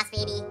cops, boss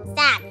baby.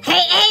 Stop.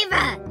 Hey,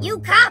 Ava, you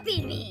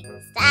copied me.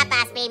 Stop,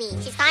 boss baby.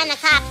 She's calling the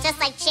cops just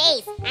like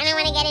Chase. I don't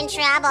want to get in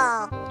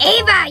trouble.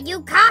 Ava,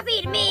 you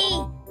copied me.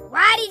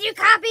 Why did you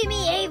copy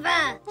me,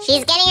 Ava?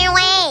 She's getting her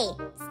way.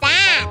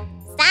 Stop.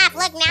 Stop.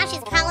 Look, now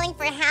she's calling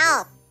for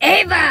help.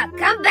 Ava,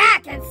 come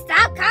back and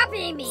stop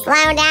copying me.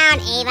 Slow down,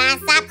 Ava.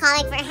 Stop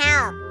calling for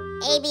help.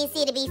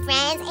 ABC to be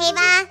friends,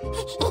 Ava.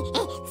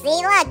 See,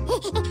 look.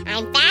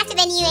 I'm faster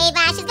than you,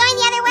 Ava. She's going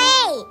the other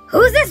way.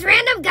 Who's this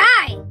random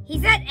guy?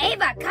 He said,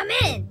 Ava, come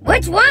in.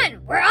 Which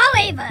one? We're all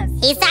Avas.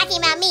 He's talking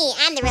about me.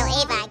 I'm the real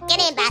Ava. Get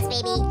in, boss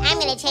baby. I'm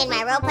going to change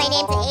my roleplay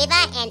name to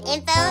Ava and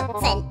info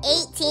to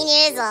 18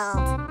 years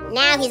old.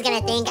 Now he's going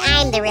to think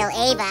I'm the real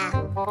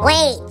Ava.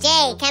 Wait,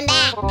 Jay, come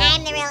back.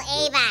 I'm the real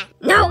Ava.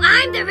 No,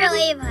 I'm the real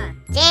Ava.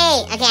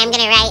 Jay, okay, I'm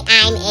gonna write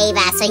I'm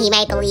Ava so he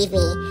might believe me.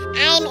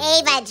 I'm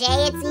Ava,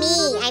 Jay, it's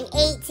me. I'm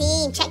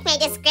 18. Check my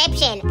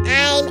description.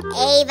 I'm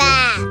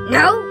Ava.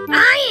 No,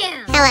 I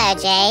am. Hello,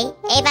 Jay.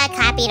 Ava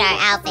copied our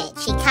outfit.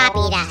 She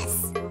copied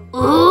us.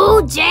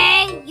 Ooh,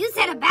 Jay, you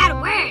said a bad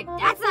word.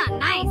 That's not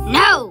nice.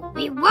 No,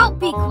 we won't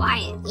be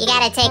quiet. You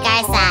gotta take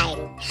our side.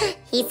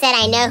 He said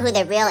I know who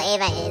the real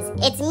Ava is.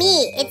 It's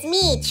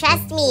me.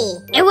 Trust me.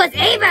 It was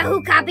Ava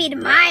who copied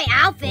my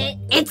outfit.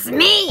 It's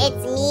me.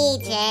 It's me,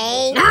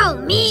 Jay. No,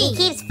 me. She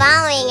keeps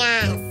following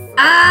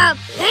us.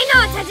 Pay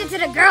no attention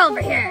to the girl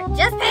over here.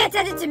 Just pay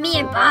attention to me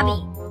and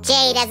Bobby.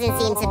 Jay doesn't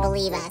seem to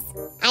believe us.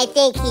 I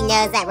think he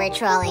knows that we're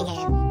trolling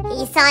him.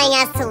 He's telling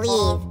us to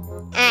leave.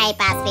 Alright,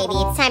 boss baby,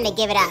 it's time to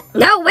give it up.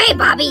 No way,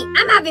 Bobby.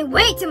 I'm having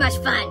way too much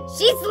fun.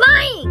 She's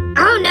lying.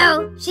 Oh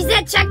no, she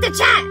said check the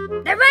chat.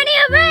 They're running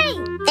away.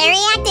 They're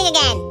reacting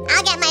again.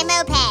 I'll get my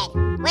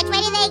moped. Which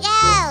way do they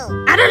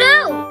go? I don't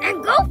know.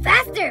 And go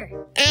faster.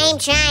 I'm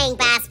trying,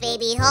 boss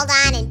baby. Hold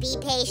on and be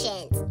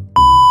patient.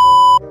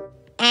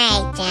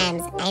 Alright,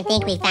 GEMZ. I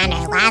think we found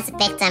our last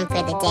victim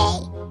for the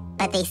day.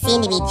 But they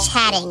seem to be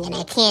chatting and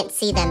I can't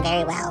see them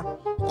very well.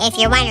 If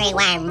you're wondering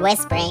why I'm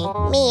whispering,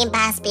 me and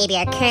Boss Baby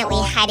are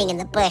currently hiding in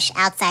the bush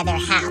outside their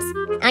house.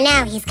 Oh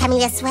no, he's coming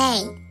this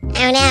way.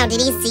 Oh no, did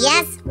he see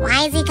us?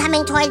 Why is he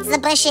coming towards the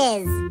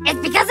bushes? It's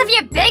because of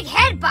your big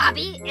head,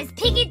 Bobby. It's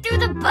peeking through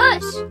the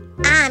bush.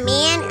 Aw,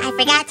 man, I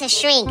forgot to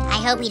shrink.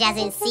 I hope he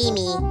doesn't see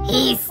me.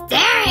 He's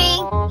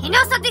staring. He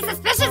knows something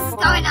suspicious is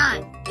going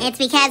on. It's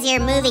because you're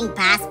moving,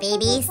 Boss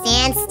Baby.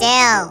 Stand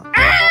still.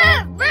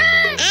 Ah, run!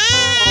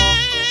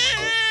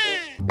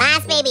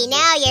 Boss Baby,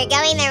 no, you're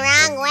going the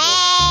wrong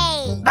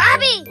way.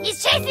 Bobby, he's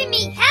chasing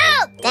me.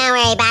 Help! Don't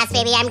worry, Boss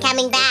Baby, I'm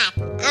coming back.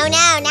 Oh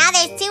no, now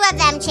there's two of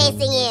them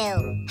chasing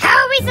you. How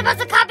are we supposed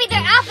to copy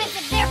their outfits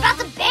if they're about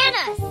to ban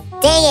us?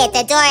 Dang it,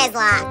 the door is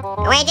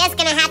locked. We're just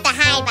gonna have to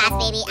hide, Boss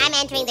Baby. I'm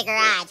entering the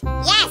garage.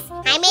 Yes,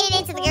 I made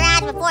it into the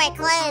garage before it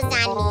closed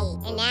on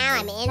me. And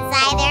now I'm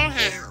inside their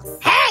house.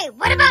 Hey,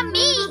 what about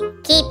me?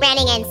 Keep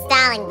running and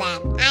stalling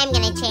them. I'm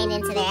gonna change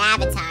into their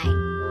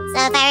avatar. So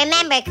if I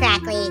remember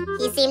correctly,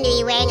 he seemed to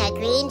be wearing a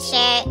green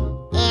shirt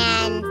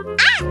and...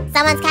 Ah!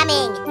 Someone's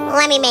coming!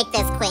 Let me make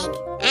this quick.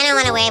 I don't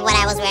want to wear what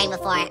I was wearing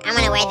before. I'm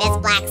going to wear this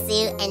black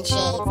suit and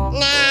shades. Nah,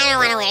 I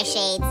don't want to wear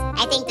shades.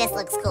 I think this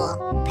looks cool.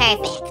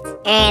 Perfect.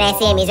 Alright, I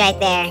see him. He's right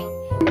there.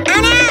 Oh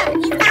no!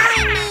 He's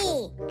following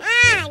me!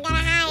 Ah, I gotta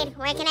hide.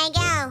 Where can I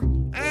go?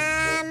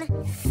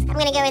 I'm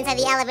gonna go inside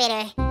the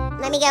elevator.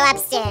 Let me go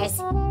upstairs.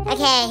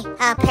 Okay.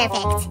 Oh,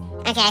 perfect.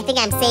 Okay, I think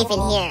I'm safe in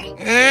here.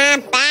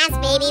 Boss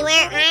Baby,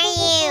 where are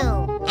you?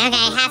 Okay,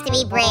 I have to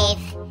be brave.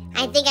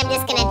 I think I'm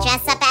just gonna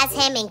dress up as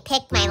him and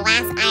pick my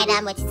last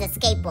item, which is a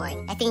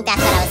skateboard. I think that's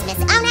what I was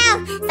missing. Oh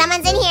no!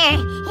 Someone's in here!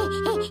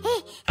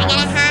 I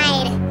gotta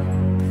hide.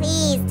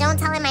 Please, don't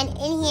tell him I'm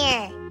in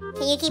here.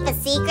 Can you keep a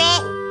secret?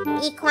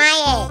 Be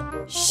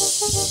quiet.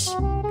 Shh.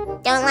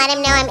 Don't let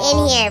him know I'm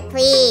in here,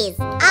 please.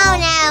 Oh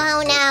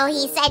no,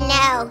 he said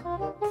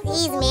no.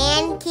 Please,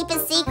 man, keep a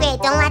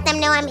secret. Don't let them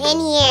know I'm in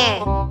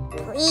here.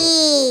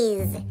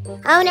 Please.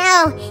 Oh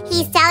no,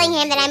 he's telling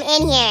him that I'm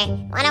in here.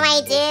 What do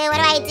I do?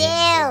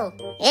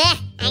 Ugh,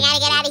 I gotta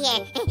get out of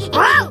here.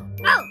 Whoa!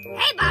 Oh,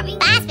 hey, Bobby.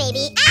 Boss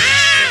baby.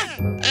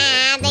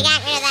 They got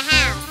rid of the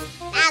house.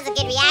 That was a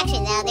good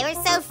reaction, though. They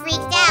were so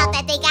freaked out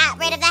that they got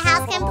rid of the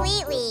house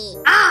completely.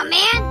 Oh,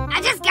 man,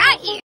 I just got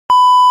here.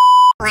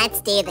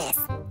 Let's do this.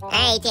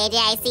 Alright, JJ,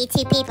 I see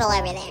 2 people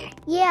over there.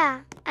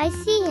 Yeah, I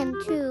see him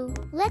too.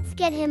 Let's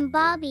get him,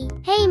 Bobby.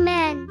 Hey,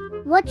 man,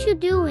 what you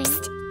doing?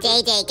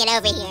 JJ, get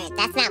over here.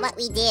 That's not what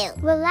we do.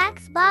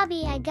 Relax,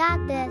 Bobby, I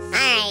got this.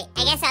 Alright,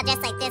 I guess I'll dress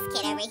like this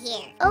kid over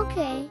here.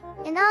 Okay,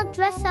 and I'll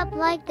dress up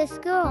like this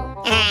girl.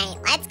 Alright,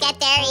 let's get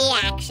their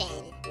reaction.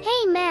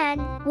 Hey,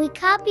 man, we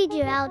copied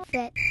your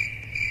outfit.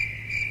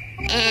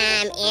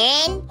 Aaron?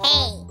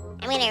 Hey,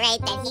 I'm gonna write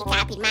that he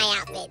copied my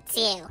outfit,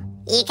 too.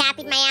 You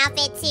copied my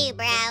outfit, too,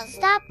 bro.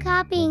 Stop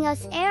copying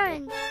us,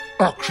 Aaron.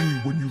 Actually,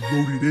 when you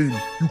loaded in,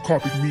 you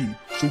copied me.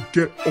 So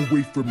get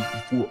away from me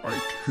before I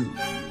kill you.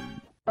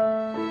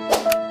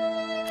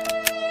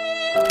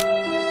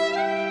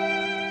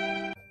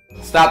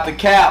 Stop the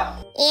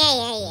cap.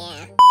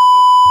 Yeah.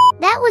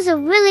 That was a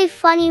really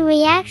funny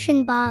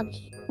reaction,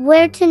 Bobby.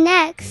 Where to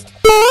next?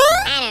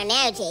 I don't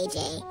know,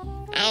 JJ.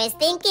 I was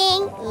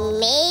thinking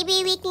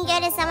maybe we can go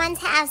to someone's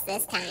house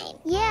this time.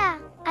 Yeah,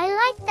 I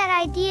like that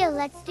idea.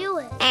 Let's do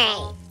it.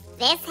 Alright,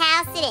 this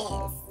house it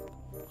is.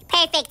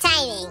 Perfect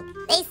timing.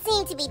 They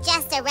seem to be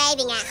just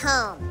arriving at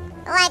home.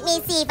 Let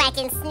me see if I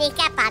can sneak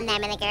up on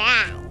them in the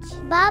garage.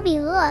 Bobby,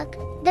 look.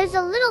 There's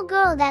a little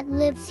girl that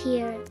lives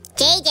here.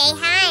 JJ,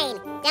 hide.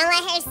 Don't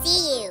let her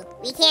see you.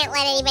 We can't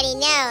let anybody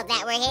know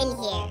that we're in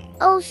here.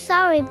 Oh,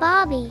 sorry,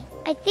 Bobby.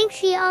 I think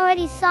she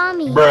already saw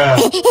me. JJ,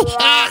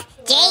 I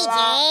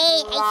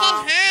said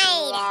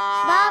hide.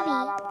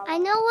 Bobby, I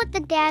know what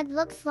the dad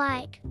looks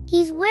like.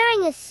 He's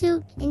wearing a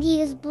suit and he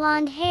has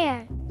blonde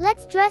hair.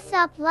 Let's dress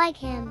up like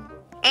him.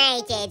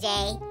 Alright,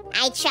 JJ.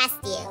 I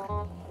trust you.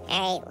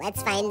 Alright,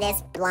 let's find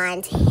this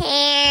blonde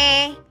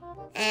hair.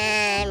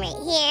 Right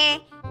here.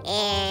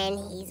 And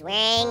he's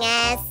wearing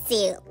a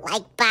suit,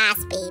 like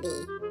Boss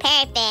Baby.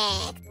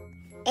 Perfect.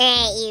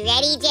 Alright, you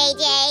ready,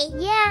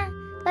 JJ? Yeah,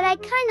 but I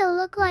kind of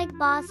look like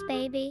Boss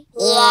Baby.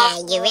 Yeah,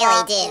 you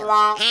really do.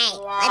 Alright,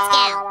 let's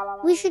go.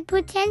 We should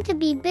pretend to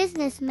be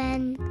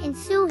businessmen and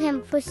sue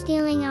him for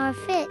stealing our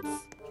fits.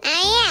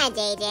 Oh yeah,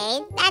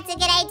 JJ. That's a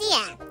good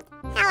idea.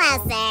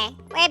 Hello, sir.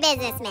 We're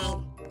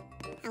businessmen.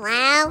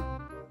 Hello?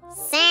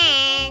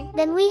 Sir?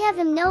 Then we have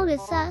him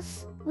notice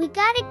us. We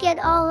gotta get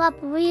all up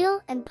real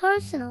and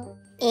personal.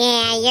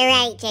 Yeah, you're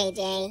right,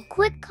 JJ.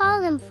 Quick,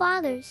 call him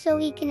father so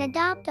he can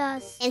adopt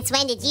us. Since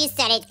when did you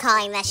started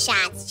calling the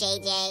shots,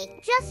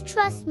 JJ? Just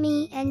trust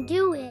me and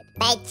do it.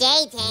 But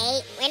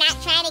JJ, we're not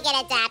trying to get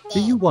adopted. Do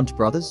you want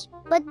brothers?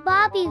 But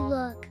Bobby,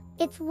 look.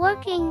 It's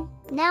working.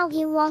 Now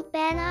he won't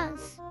ban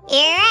us.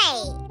 You're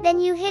right. Then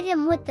you hit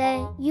him with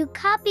the, you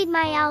copied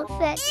my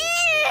outfit.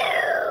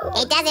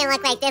 It doesn't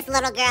look like this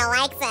little girl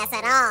likes us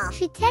at all.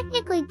 She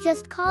technically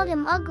just called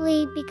him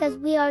ugly because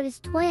we are his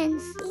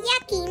twins.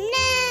 Yucky,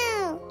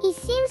 no. He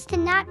seems to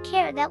not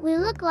care that we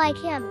look like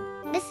him.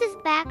 This is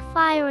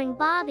backfiring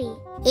Bobby.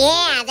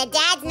 Yeah, the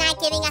dad's not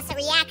giving us a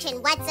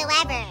reaction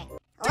whatsoever.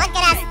 Look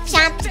at us,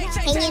 chump.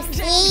 Can you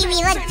see we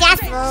look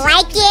just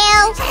like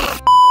you?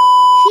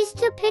 She's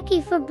too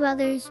picky for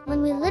brothers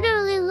when we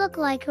literally look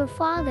like her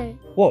father.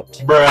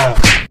 What?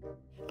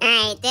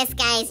 Alright, this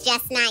guy's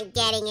just not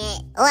getting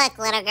it. Look,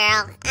 little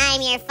girl,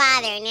 I'm your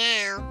father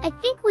now. I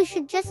think we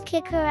should just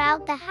kick her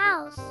out the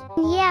house.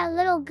 Yeah,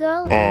 little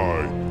girl.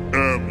 I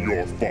am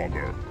your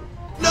father.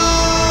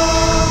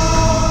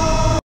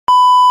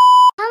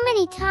 How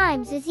many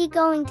times is he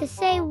going to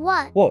say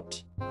what?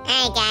 What?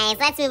 Alright guys,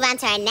 let's move on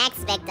to our next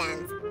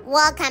victims.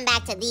 We'll come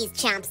back to these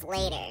chumps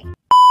later.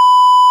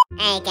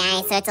 Alright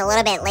guys, so it's a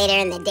little bit later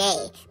in the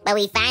day, but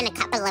we find a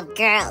couple of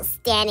girls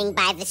standing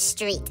by the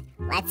street.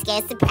 Let's go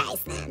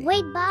surprise them.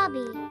 Wait,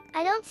 Bobby,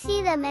 I don't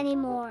see them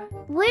anymore.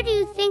 Where do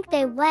you think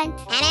they went?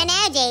 I don't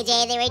know,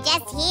 JJ, they were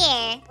just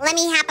here. Let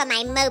me hop on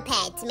my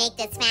moped to make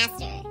this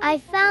faster. I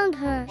found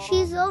her.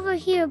 She's over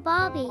here,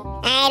 Bobby.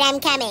 Alright,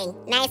 I'm coming.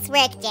 Nice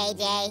work,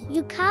 JJ.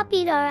 You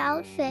copied our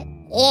outfit.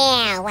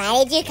 Yeah,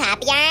 why did you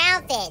copy our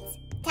outfits?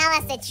 Tell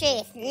us the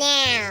truth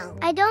now.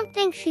 I don't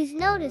think she's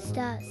noticed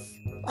us.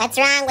 What's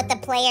wrong with the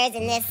players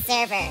in this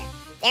server?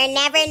 They're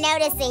never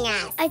noticing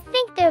us. I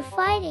think they're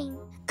fighting.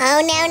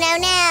 Oh,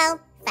 no.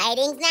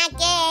 Fighting's not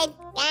good.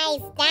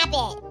 Guys, stop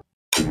it.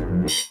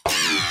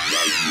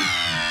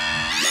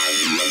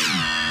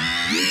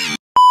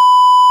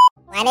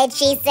 What did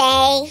she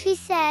say? She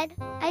said,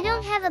 I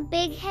don't have a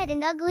big head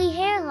and ugly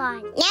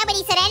hairline.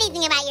 Nobody said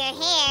anything about your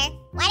hair.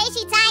 What is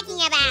she talking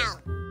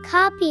about?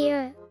 Copy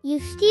her. You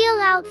steal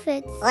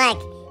outfits.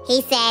 Look,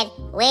 he said,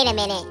 wait a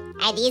minute,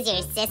 are these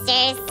your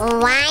sisters?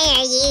 Why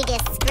are you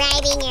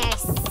describing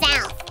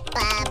yourself,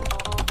 bub?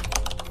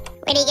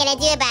 What are you gonna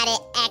do about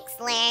it,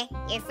 Exler?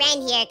 Your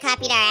friend here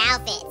copied our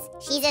outfits.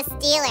 She's a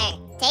stealer.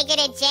 Take her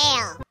to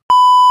jail.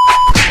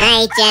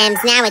 Alright,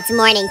 GEMZ, now it's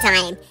morning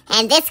time,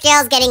 and this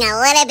girl's getting a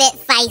little bit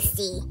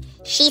feisty.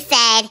 She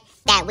said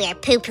that we're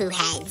poo-poo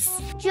heads.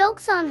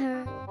 Joke's on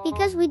her,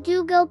 because we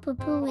do go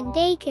poo-poo in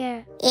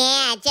daycare.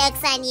 Yeah,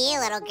 joke's on you,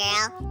 little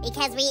girl,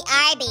 because we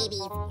are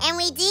babies, and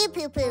we do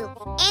poo-poo,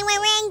 and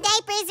we're wearing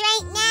diapers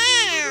right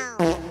now.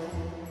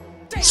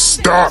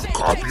 Stop,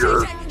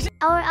 copier!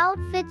 Our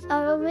outfits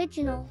are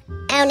original.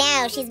 Oh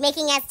no, she's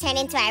making us turn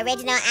into our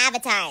original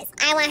avatars.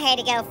 I want her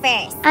to go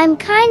first. I'm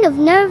kind of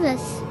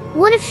nervous.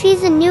 What if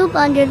she's a noob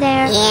under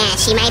there? Yeah,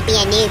 she might be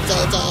a noob,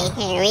 JJ.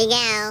 Here we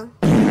go.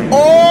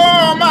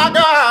 Oh my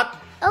god!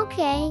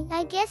 Okay,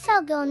 I guess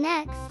I'll go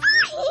next.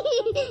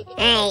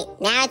 Alright,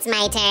 now it's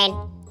my turn.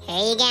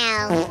 Here you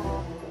go.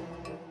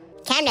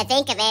 Come to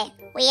think of it,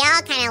 we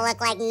all kind of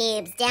look like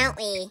noobs, don't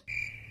we?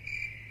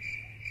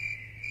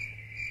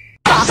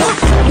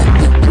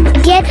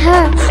 Get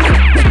her!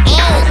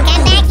 Hey,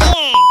 come back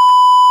here!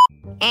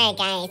 Alright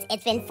guys,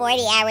 it's been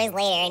 40 hours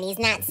later and he's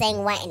not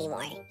saying what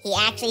anymore. He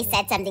actually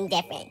said something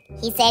different.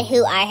 He said,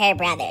 who are her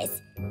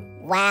brothers?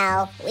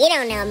 Well, we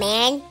don't know,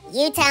 man.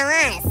 You tell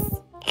us.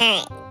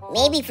 Alright,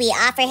 maybe if we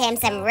offer him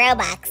some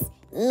Robux,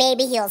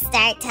 maybe he'll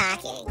start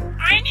talking.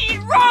 I need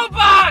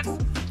Robux!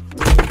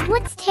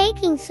 What's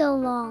taking so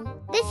long?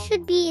 This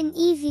should be an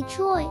easy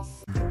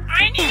choice.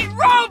 I need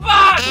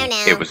Robux! Oh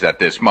no. It was at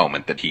this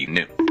moment that he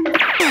knew.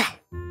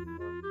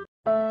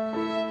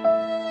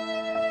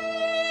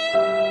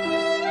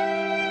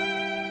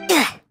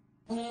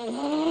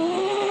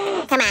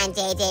 Come on,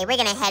 JJ, we're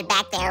gonna head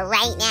back there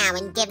right now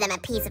and give them a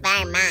piece of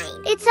our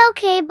mind. It's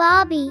okay,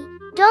 Bobby.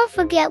 Don't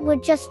forget we're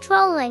just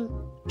trolling.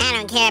 I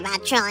don't care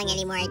about trolling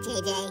anymore,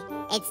 JJ.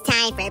 It's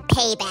time for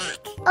payback.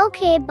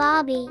 Okay,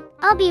 Bobby.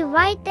 I'll be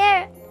right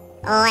there.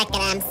 Look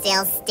at him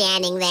still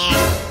standing there.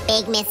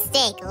 Big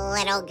mistake,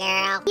 little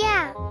girl.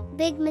 Yeah,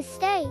 big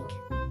mistake.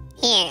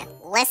 Here,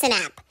 listen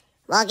up.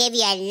 We'll give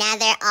you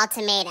another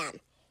ultimatum.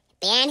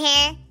 Ban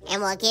her,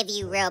 and we'll give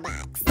you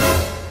Robux.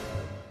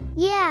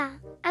 Yeah,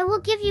 I will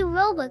give you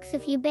Robux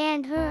if you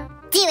ban her.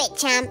 Do it,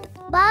 chump.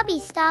 Bobby,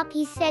 stop.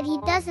 He said he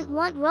doesn't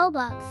want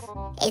Robux.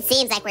 It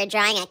seems like we're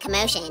drawing a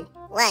commotion.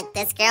 Look,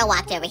 this girl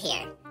walked over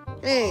here.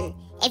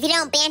 If you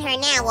don't ban her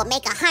now, we'll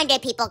make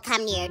 100 people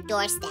come to your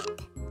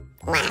doorstep.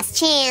 Last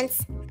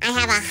chance. I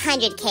have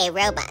 100k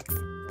Robux.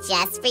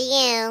 Just for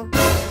you.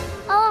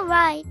 All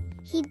right.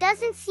 He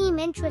doesn't seem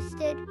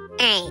interested.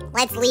 Alright,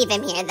 let's leave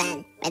him here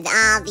then, with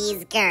all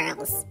these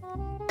girls.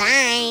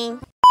 Bye.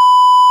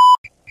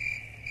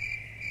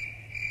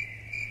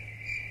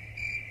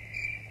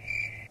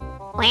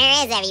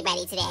 Where is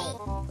everybody today?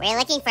 We're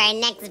looking for our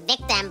next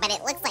victim, but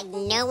it looks like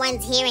no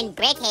one's here in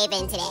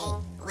Brookhaven today.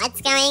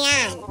 What's going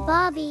on?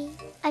 Bobby,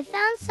 I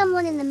found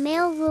someone in the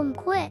mail room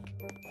quick.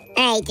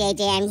 Alright,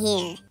 JJ, I'm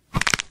here.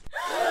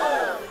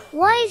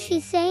 Why is she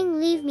saying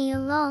leave me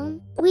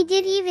alone? We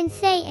didn't even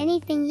say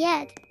anything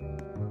yet.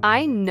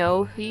 I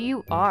know who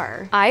you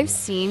are. I've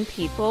seen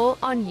people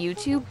on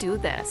YouTube do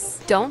this.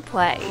 Don't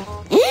play.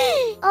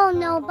 Oh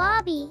no,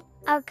 Bobby.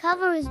 Our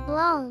cover is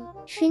blown.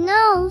 She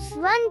knows.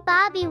 Run,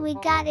 Bobby. We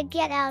gotta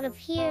get out of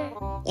here.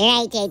 You're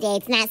right, JJ.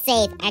 It's not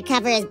safe. Our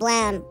cover is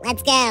blown.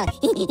 Let's go.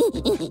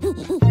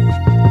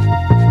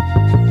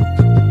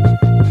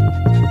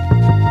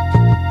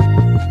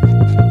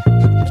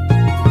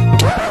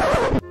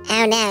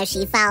 Oh no,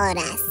 she followed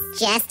us.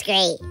 Just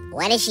great.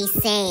 What is she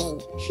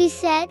saying? She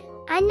said,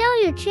 I know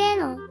your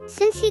channel.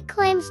 Since she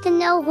claims to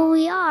know who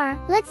we are,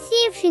 let's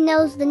see if she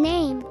knows the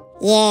name.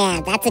 Yeah,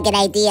 that's a good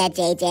idea,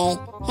 JJ.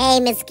 Hey,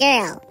 Miss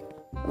Girl.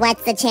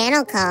 What's the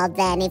channel called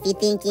then if you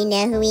think you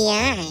know who we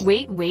are?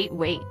 Wait.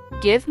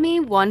 Give me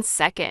 1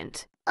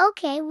 second.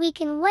 Okay, we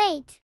can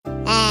wait.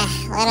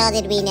 Little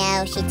did we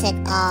know she took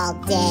all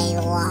day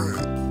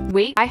long.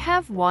 Wait, I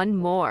have one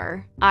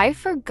more. I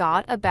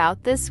forgot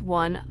about this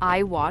one.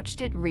 I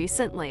watched it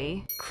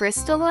recently.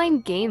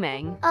 Crystalline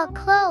Gaming.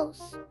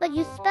 Close, but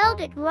you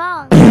spelled it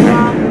wrong.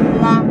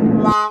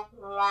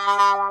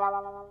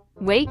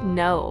 Wait,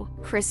 no.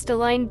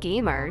 Crystalline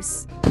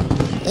Gamers.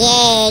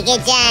 Yay,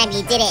 good job,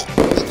 you did it.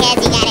 Because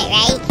you got it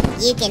right,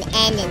 you can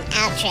end an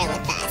outro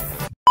with us.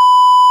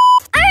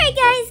 Alright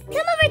guys,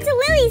 come over to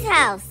Lily's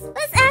house.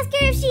 Let's ask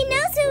her if she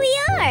knows who we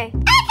are.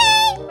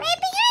 Okay, right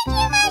behind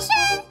you,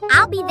 Masha.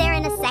 I'll be there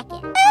in a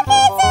second.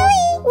 Okay,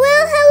 Zoey.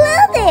 Well, hello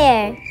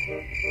there.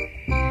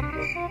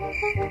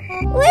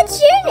 What's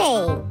your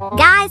name?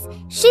 Guys,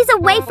 she's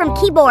away from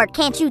keyboard,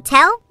 can't you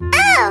tell?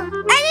 Oh,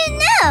 I didn't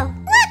know.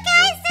 Look,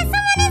 guys, there's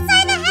someone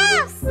inside the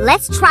house.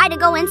 Let's try to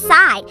go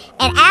inside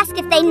and ask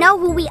if they know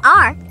who we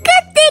are.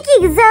 Good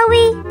thinking,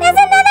 Zoey. There's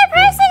another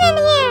person in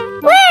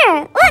here.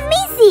 Where? Let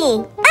me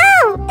see.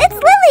 Oh, it's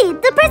Lily,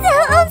 the person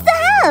who owns the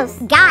house.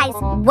 Guys,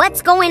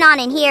 what's going on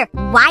in here?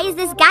 Why is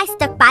this guy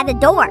stuck by the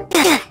door?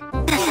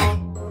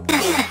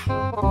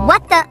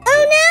 What the?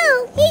 Oh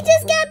no, he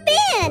just got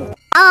banned.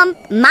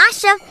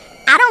 Masha,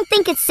 I don't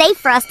think it's safe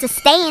for us to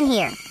stay in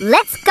here.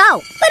 Let's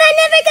go. But I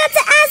never got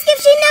to ask if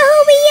she know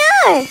who we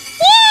are.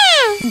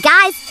 Yeah!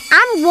 Guys,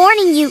 I'm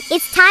warning you.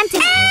 It's time to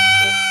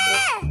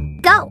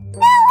go.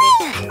 No,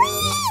 wait,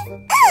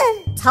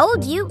 please!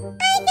 Told you.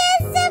 I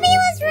guess Zoey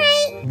was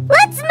right.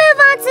 Let's move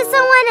on to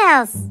someone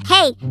else.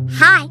 Hey,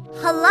 hi,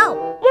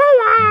 hello.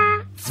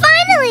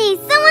 Finally,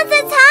 someone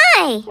says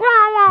hi.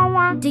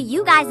 Do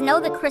you guys know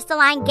the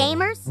Crystalline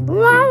Gamerz?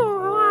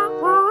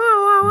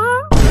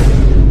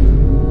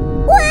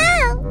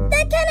 Wow,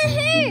 that kind of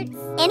hurts.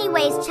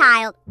 Anyways,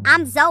 child,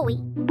 I'm Zoey.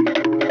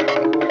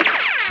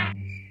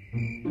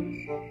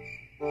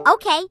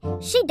 Okay,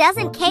 she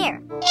doesn't care.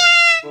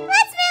 Yeah,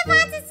 let's move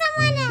on to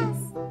someone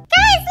else.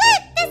 Guys,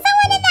 look, there's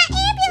someone in that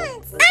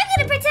ambulance. I'm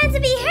gonna pretend to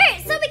be hurt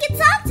so we can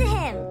talk to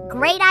him.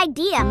 Great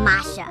idea,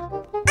 Masha.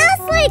 I'll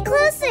slide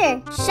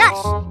closer.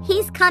 Shush,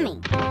 he's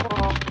coming.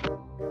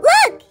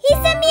 Look, he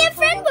sent me a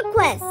friend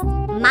request.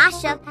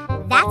 Masha,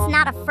 that's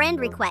not a friend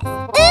request.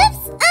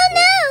 Oops, oh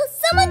no,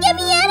 someone get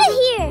me out of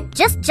here.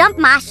 Just jump,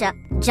 Masha,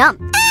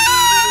 jump.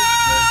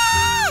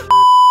 Ah!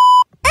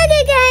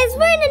 Okay guys,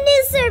 we're in a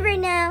new server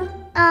now.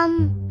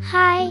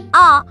 Hi.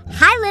 Aw,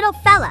 hi little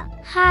fella.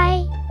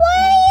 Hi. Why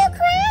are you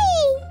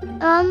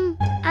crying?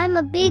 I'm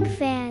a big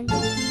fan.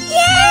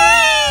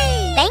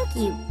 Yay! Thank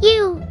you.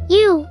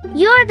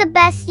 You're the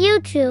best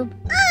YouTube.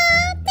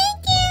 Aw,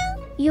 thank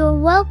you. You're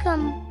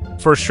welcome.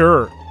 For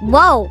sure.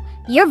 Whoa,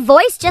 your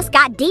voice just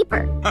got deeper.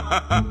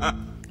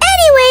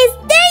 Anyways,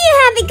 there you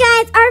have it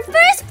guys, our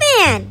first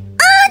fan.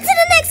 On to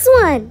the next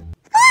one.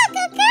 Look,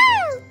 a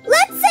girl.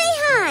 Let's say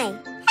hi.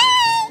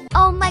 Hey.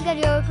 Oh my god,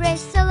 you're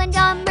Crystalline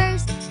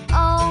Gamerz.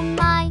 Oh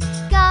my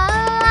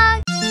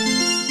god.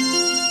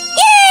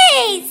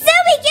 Yay!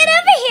 Zoey, get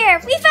over here.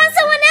 We found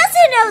someone else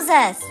who knows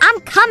us. I'm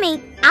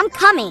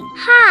coming.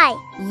 Hi.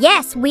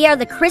 Yes, we are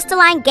the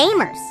Crystalline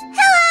Gamerz.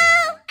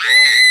 Hello.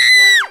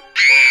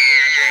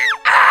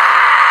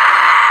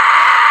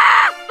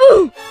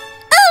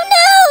 Oh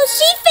no,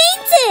 she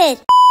fainted.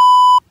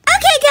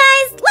 Okay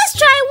guys, let's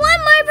try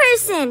one more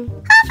person.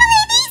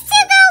 Hopefully these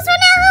two girls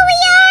will know who we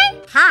are.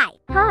 Hi.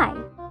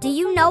 Do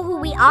you know who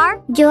we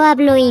are? Yo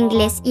hablo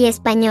inglés y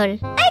español.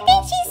 I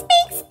think she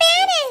speaks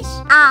Spanish.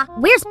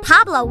 Where's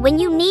Pablo when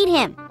you need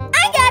him?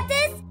 I got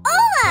this.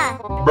 Hola.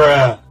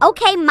 Bruh.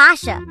 Okay,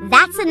 Masha,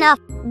 that's enough.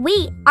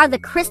 We are the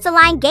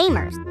Crystalline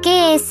Gamerz.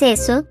 ¿Qué es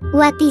eso?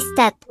 What is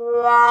that?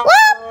 Well,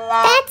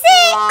 that's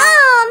it.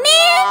 Oh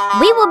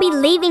man. We will be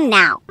leaving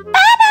now.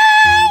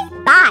 Bye-bye.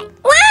 Bye.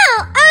 Wow,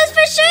 I was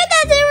for sure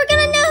that they were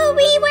gonna know who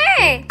we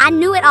were. I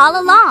knew it all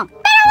along.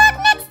 Better luck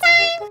next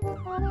time.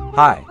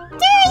 Hi.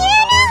 Do you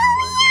know who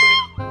we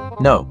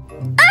are? No.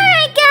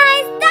 Alright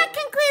guys, that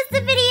concludes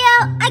the video.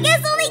 I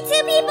guess only 2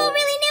 people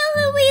really knew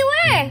who we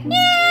were.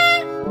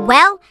 Yeah.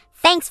 Well,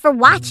 thanks for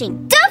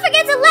watching. Don't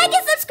forget to like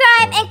and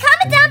subscribe and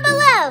comment down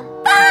below.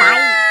 Bye.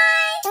 Bye.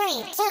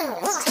 3, 2,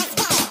 1.